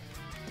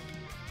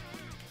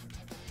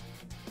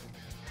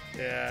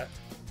 Yeah.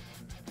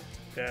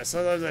 Yeah,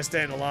 sometimes I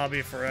stay in the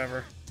lobby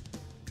forever.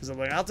 Because I'm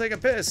like, I'll take a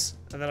piss.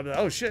 And then I'm like,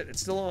 oh shit,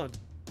 it's still on.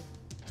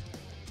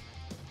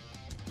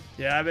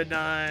 Yeah, I've been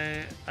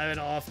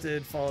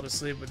often falling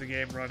asleep with the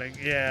game running.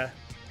 Yeah.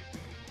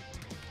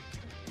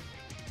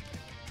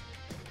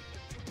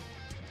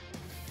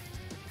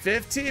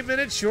 15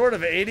 minutes short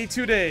of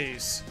 82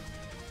 days.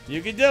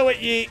 You can do it,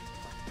 Yeet.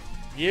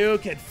 You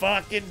can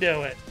fucking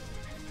do it.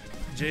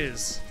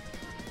 Jeez.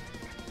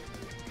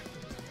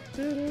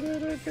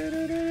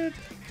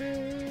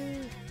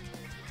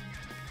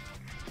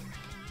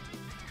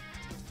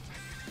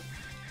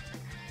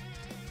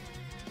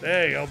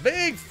 There you go.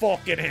 Big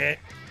fucking hit.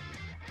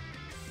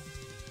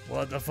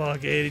 What the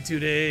fuck? 82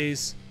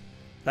 days.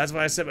 That's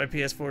why I set my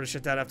PS4 to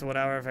shut down after 1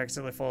 hour if I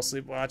accidentally fall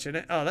asleep watching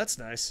it. Oh, that's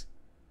nice.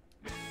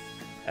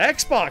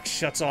 Xbox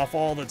shuts off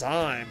all the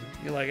time.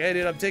 You're like, hey,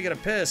 dude, I'm taking a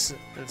piss.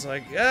 It's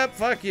like, yep,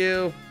 fuck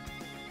you.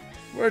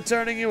 We're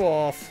turning you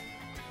off.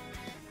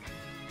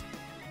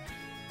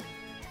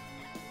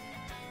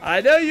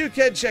 I know you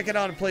can check it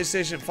on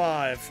PlayStation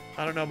 5.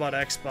 I don't know about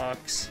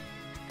Xbox.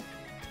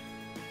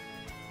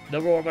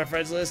 Number 1 on my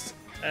friends list,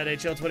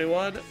 NHL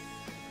 21.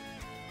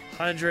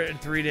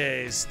 103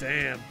 days.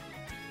 Damn.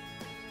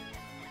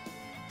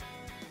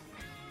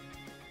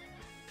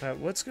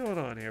 What's going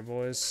on here,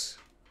 boys?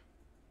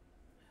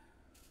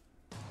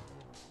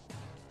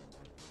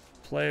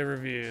 Play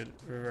reviewed.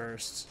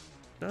 Reversed.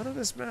 None of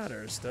this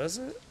matters, does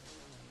it?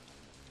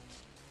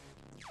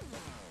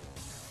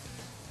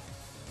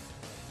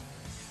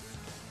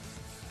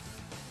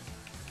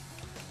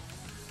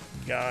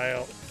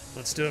 Guile.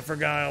 Let's do it for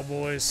Guile,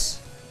 boys.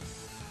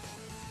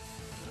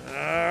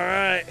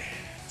 Alright.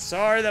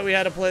 Sorry that we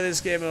had to play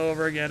this game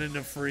over again in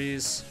the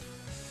freeze.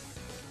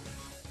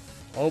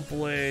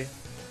 Hopefully.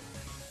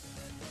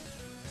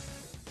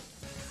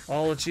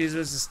 All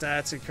achievements and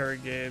stats in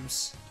current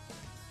games.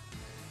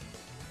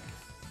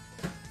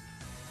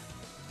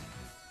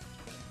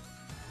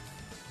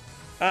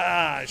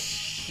 Ah,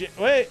 shit.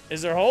 Wait,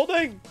 is there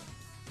holding?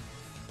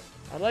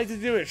 I'd like to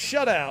do a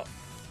shutout.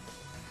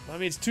 That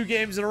means 2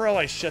 games in a row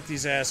I shut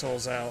these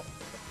assholes out.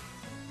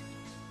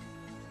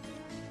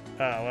 Oh,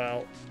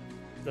 well.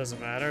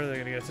 Doesn't matter. They're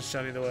going to get the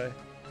shut either way.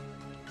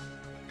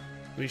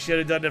 We should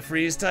have done the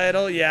freeze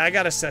title. Yeah, I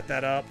got to set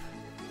that up.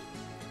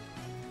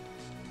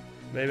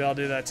 Maybe I'll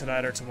do that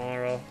tonight or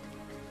tomorrow.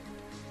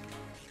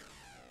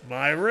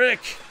 My Rick.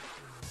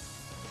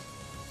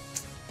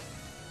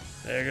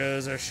 There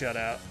goes our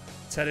shutout.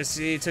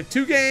 Tennessee took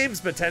 2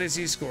 games, but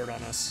Tennessee scored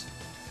on us.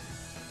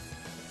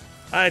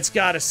 It's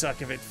got to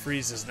suck if it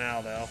freezes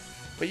now, though.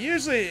 But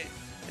usually,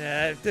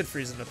 yeah, it did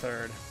freeze in the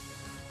 3rd.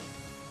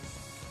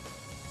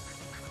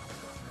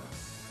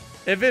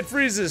 If it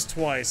freezes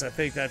twice, I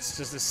think that's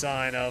just a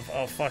sign of,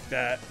 oh, fuck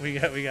that. We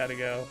got to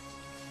go.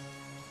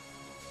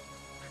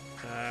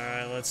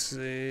 Alright, let's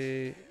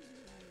see.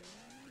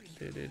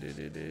 4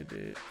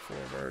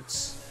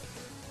 verts.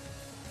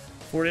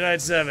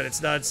 49-7.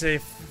 It's not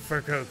safe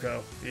for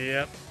Koco.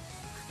 Yep.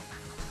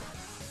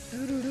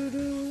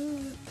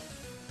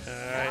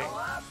 Alright.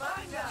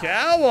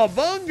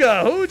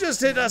 Cowabunga! Who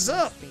just hit us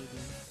up?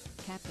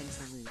 Captain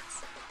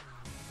salutes.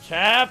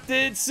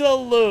 Captain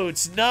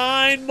salutes.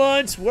 9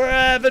 months, we're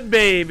having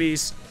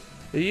babies.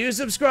 If you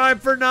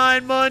subscribe for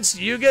 9 months,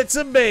 you get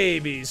some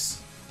babies.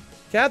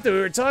 Captain, we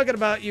were talking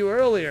about you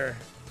earlier.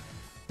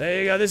 There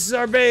you go. This is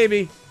our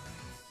baby.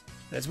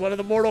 That's one of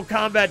the Mortal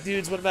Kombat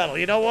dudes with a medal.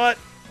 You know what?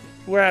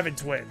 We're having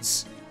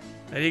twins.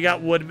 And you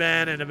got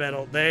Woodman in the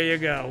middle. There you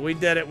go. We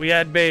did it. We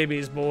had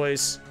babies,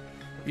 boys.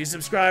 You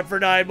subscribe for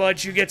 9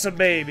 months, you get some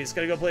babies.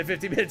 Gonna go play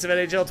 50 minutes of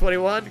NHL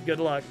 21? Good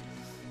luck.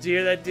 Do you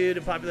hear that dude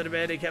in popular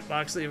demand? He kept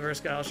Moxley and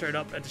Versatile shirt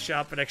up at the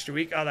shop for an extra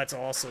week. Oh, that's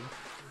awesome.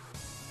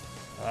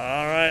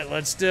 All right,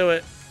 let's do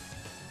it.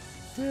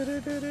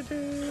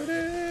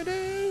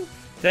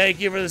 Thank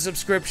you for the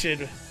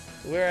subscription.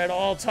 We're at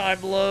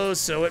all-time lows,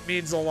 so it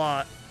means a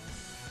lot.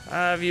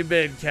 How have you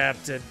been,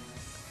 Captain?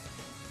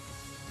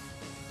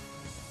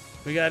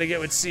 We got to get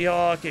with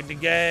Seahawk and the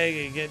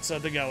gang and get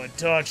something going.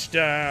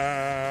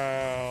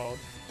 Touchdown!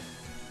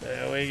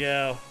 There we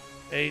go.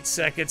 8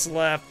 seconds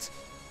left.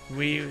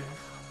 We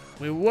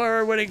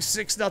were winning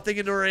 6-0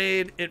 in the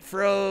rain. It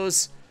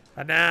froze. I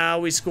And now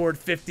we scored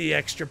 50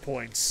 extra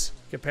points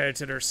compared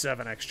to their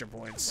 7 extra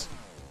points.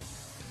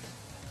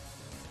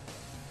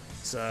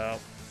 So,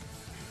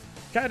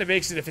 kind of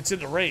makes it, if it's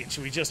in the range,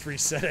 we just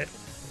reset it.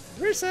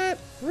 Reset!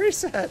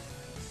 Reset!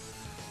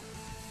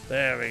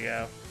 There we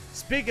go.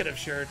 Speaking of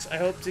shirts, I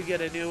hope to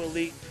get a new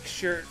Elite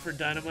shirt for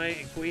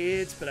Dynamite and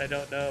Queens, but I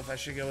don't know if I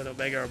should go with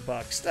Omega or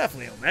Bucks.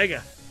 Definitely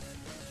Omega.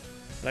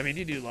 But I mean,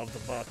 you do love the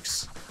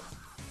Bucks.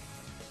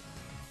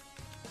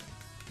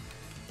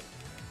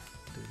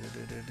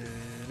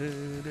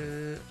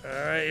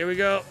 Alright, here we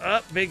go.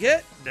 Up, big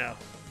hit? No.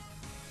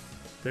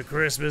 The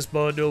Christmas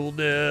bundle will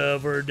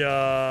never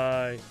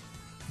die.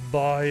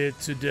 Buy it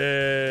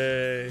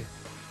today.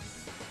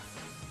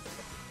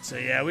 So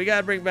yeah, we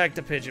gotta bring back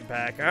the pigeon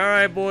pack.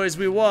 Alright, boys,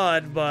 we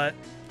won, but...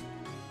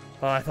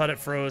 Oh, I thought it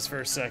froze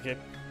for a second.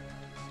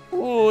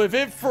 Ooh, if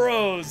it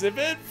froze, I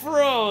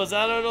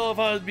don't know if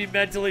I would be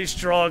mentally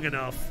strong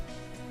enough.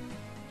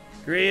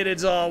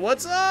 Greetings all.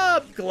 What's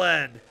up,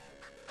 Glenn?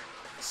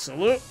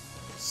 Salute.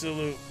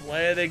 Salute.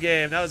 Play of the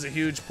game. That was a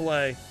huge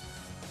play.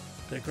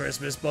 The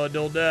Christmas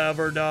bundle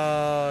never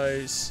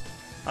dies.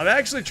 I'm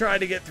actually trying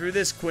to get through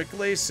this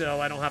quickly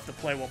so I don't have to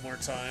play one more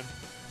time.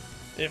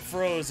 It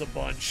froze a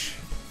bunch.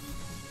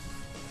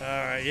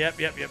 Alright, yep,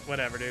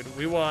 whatever, dude.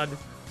 We won.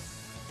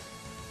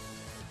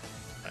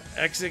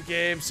 Exit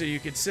game so you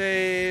can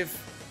save.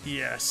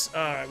 Yes.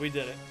 Alright, we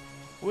did it.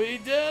 We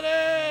did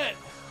it!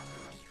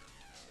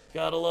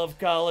 Gotta love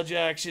college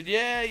action.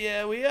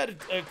 Yeah, we had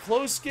a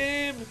close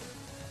game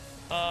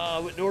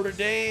with Notre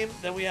Dame.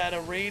 Then we had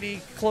a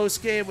rainy close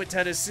game with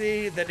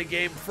Tennessee. Then the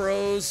game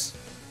froze.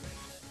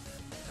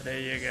 And there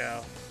you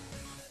go.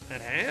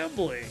 And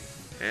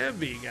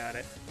Hamby got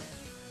it.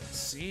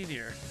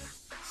 Senior.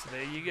 So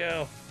there you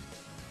go.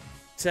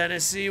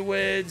 Tennessee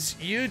wins.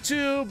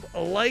 YouTube,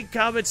 like,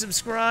 comment,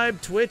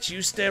 subscribe. Twitch,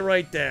 you stay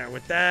right there.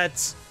 With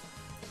that,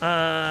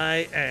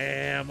 I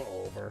am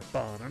over.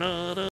 Ba-na-na-na.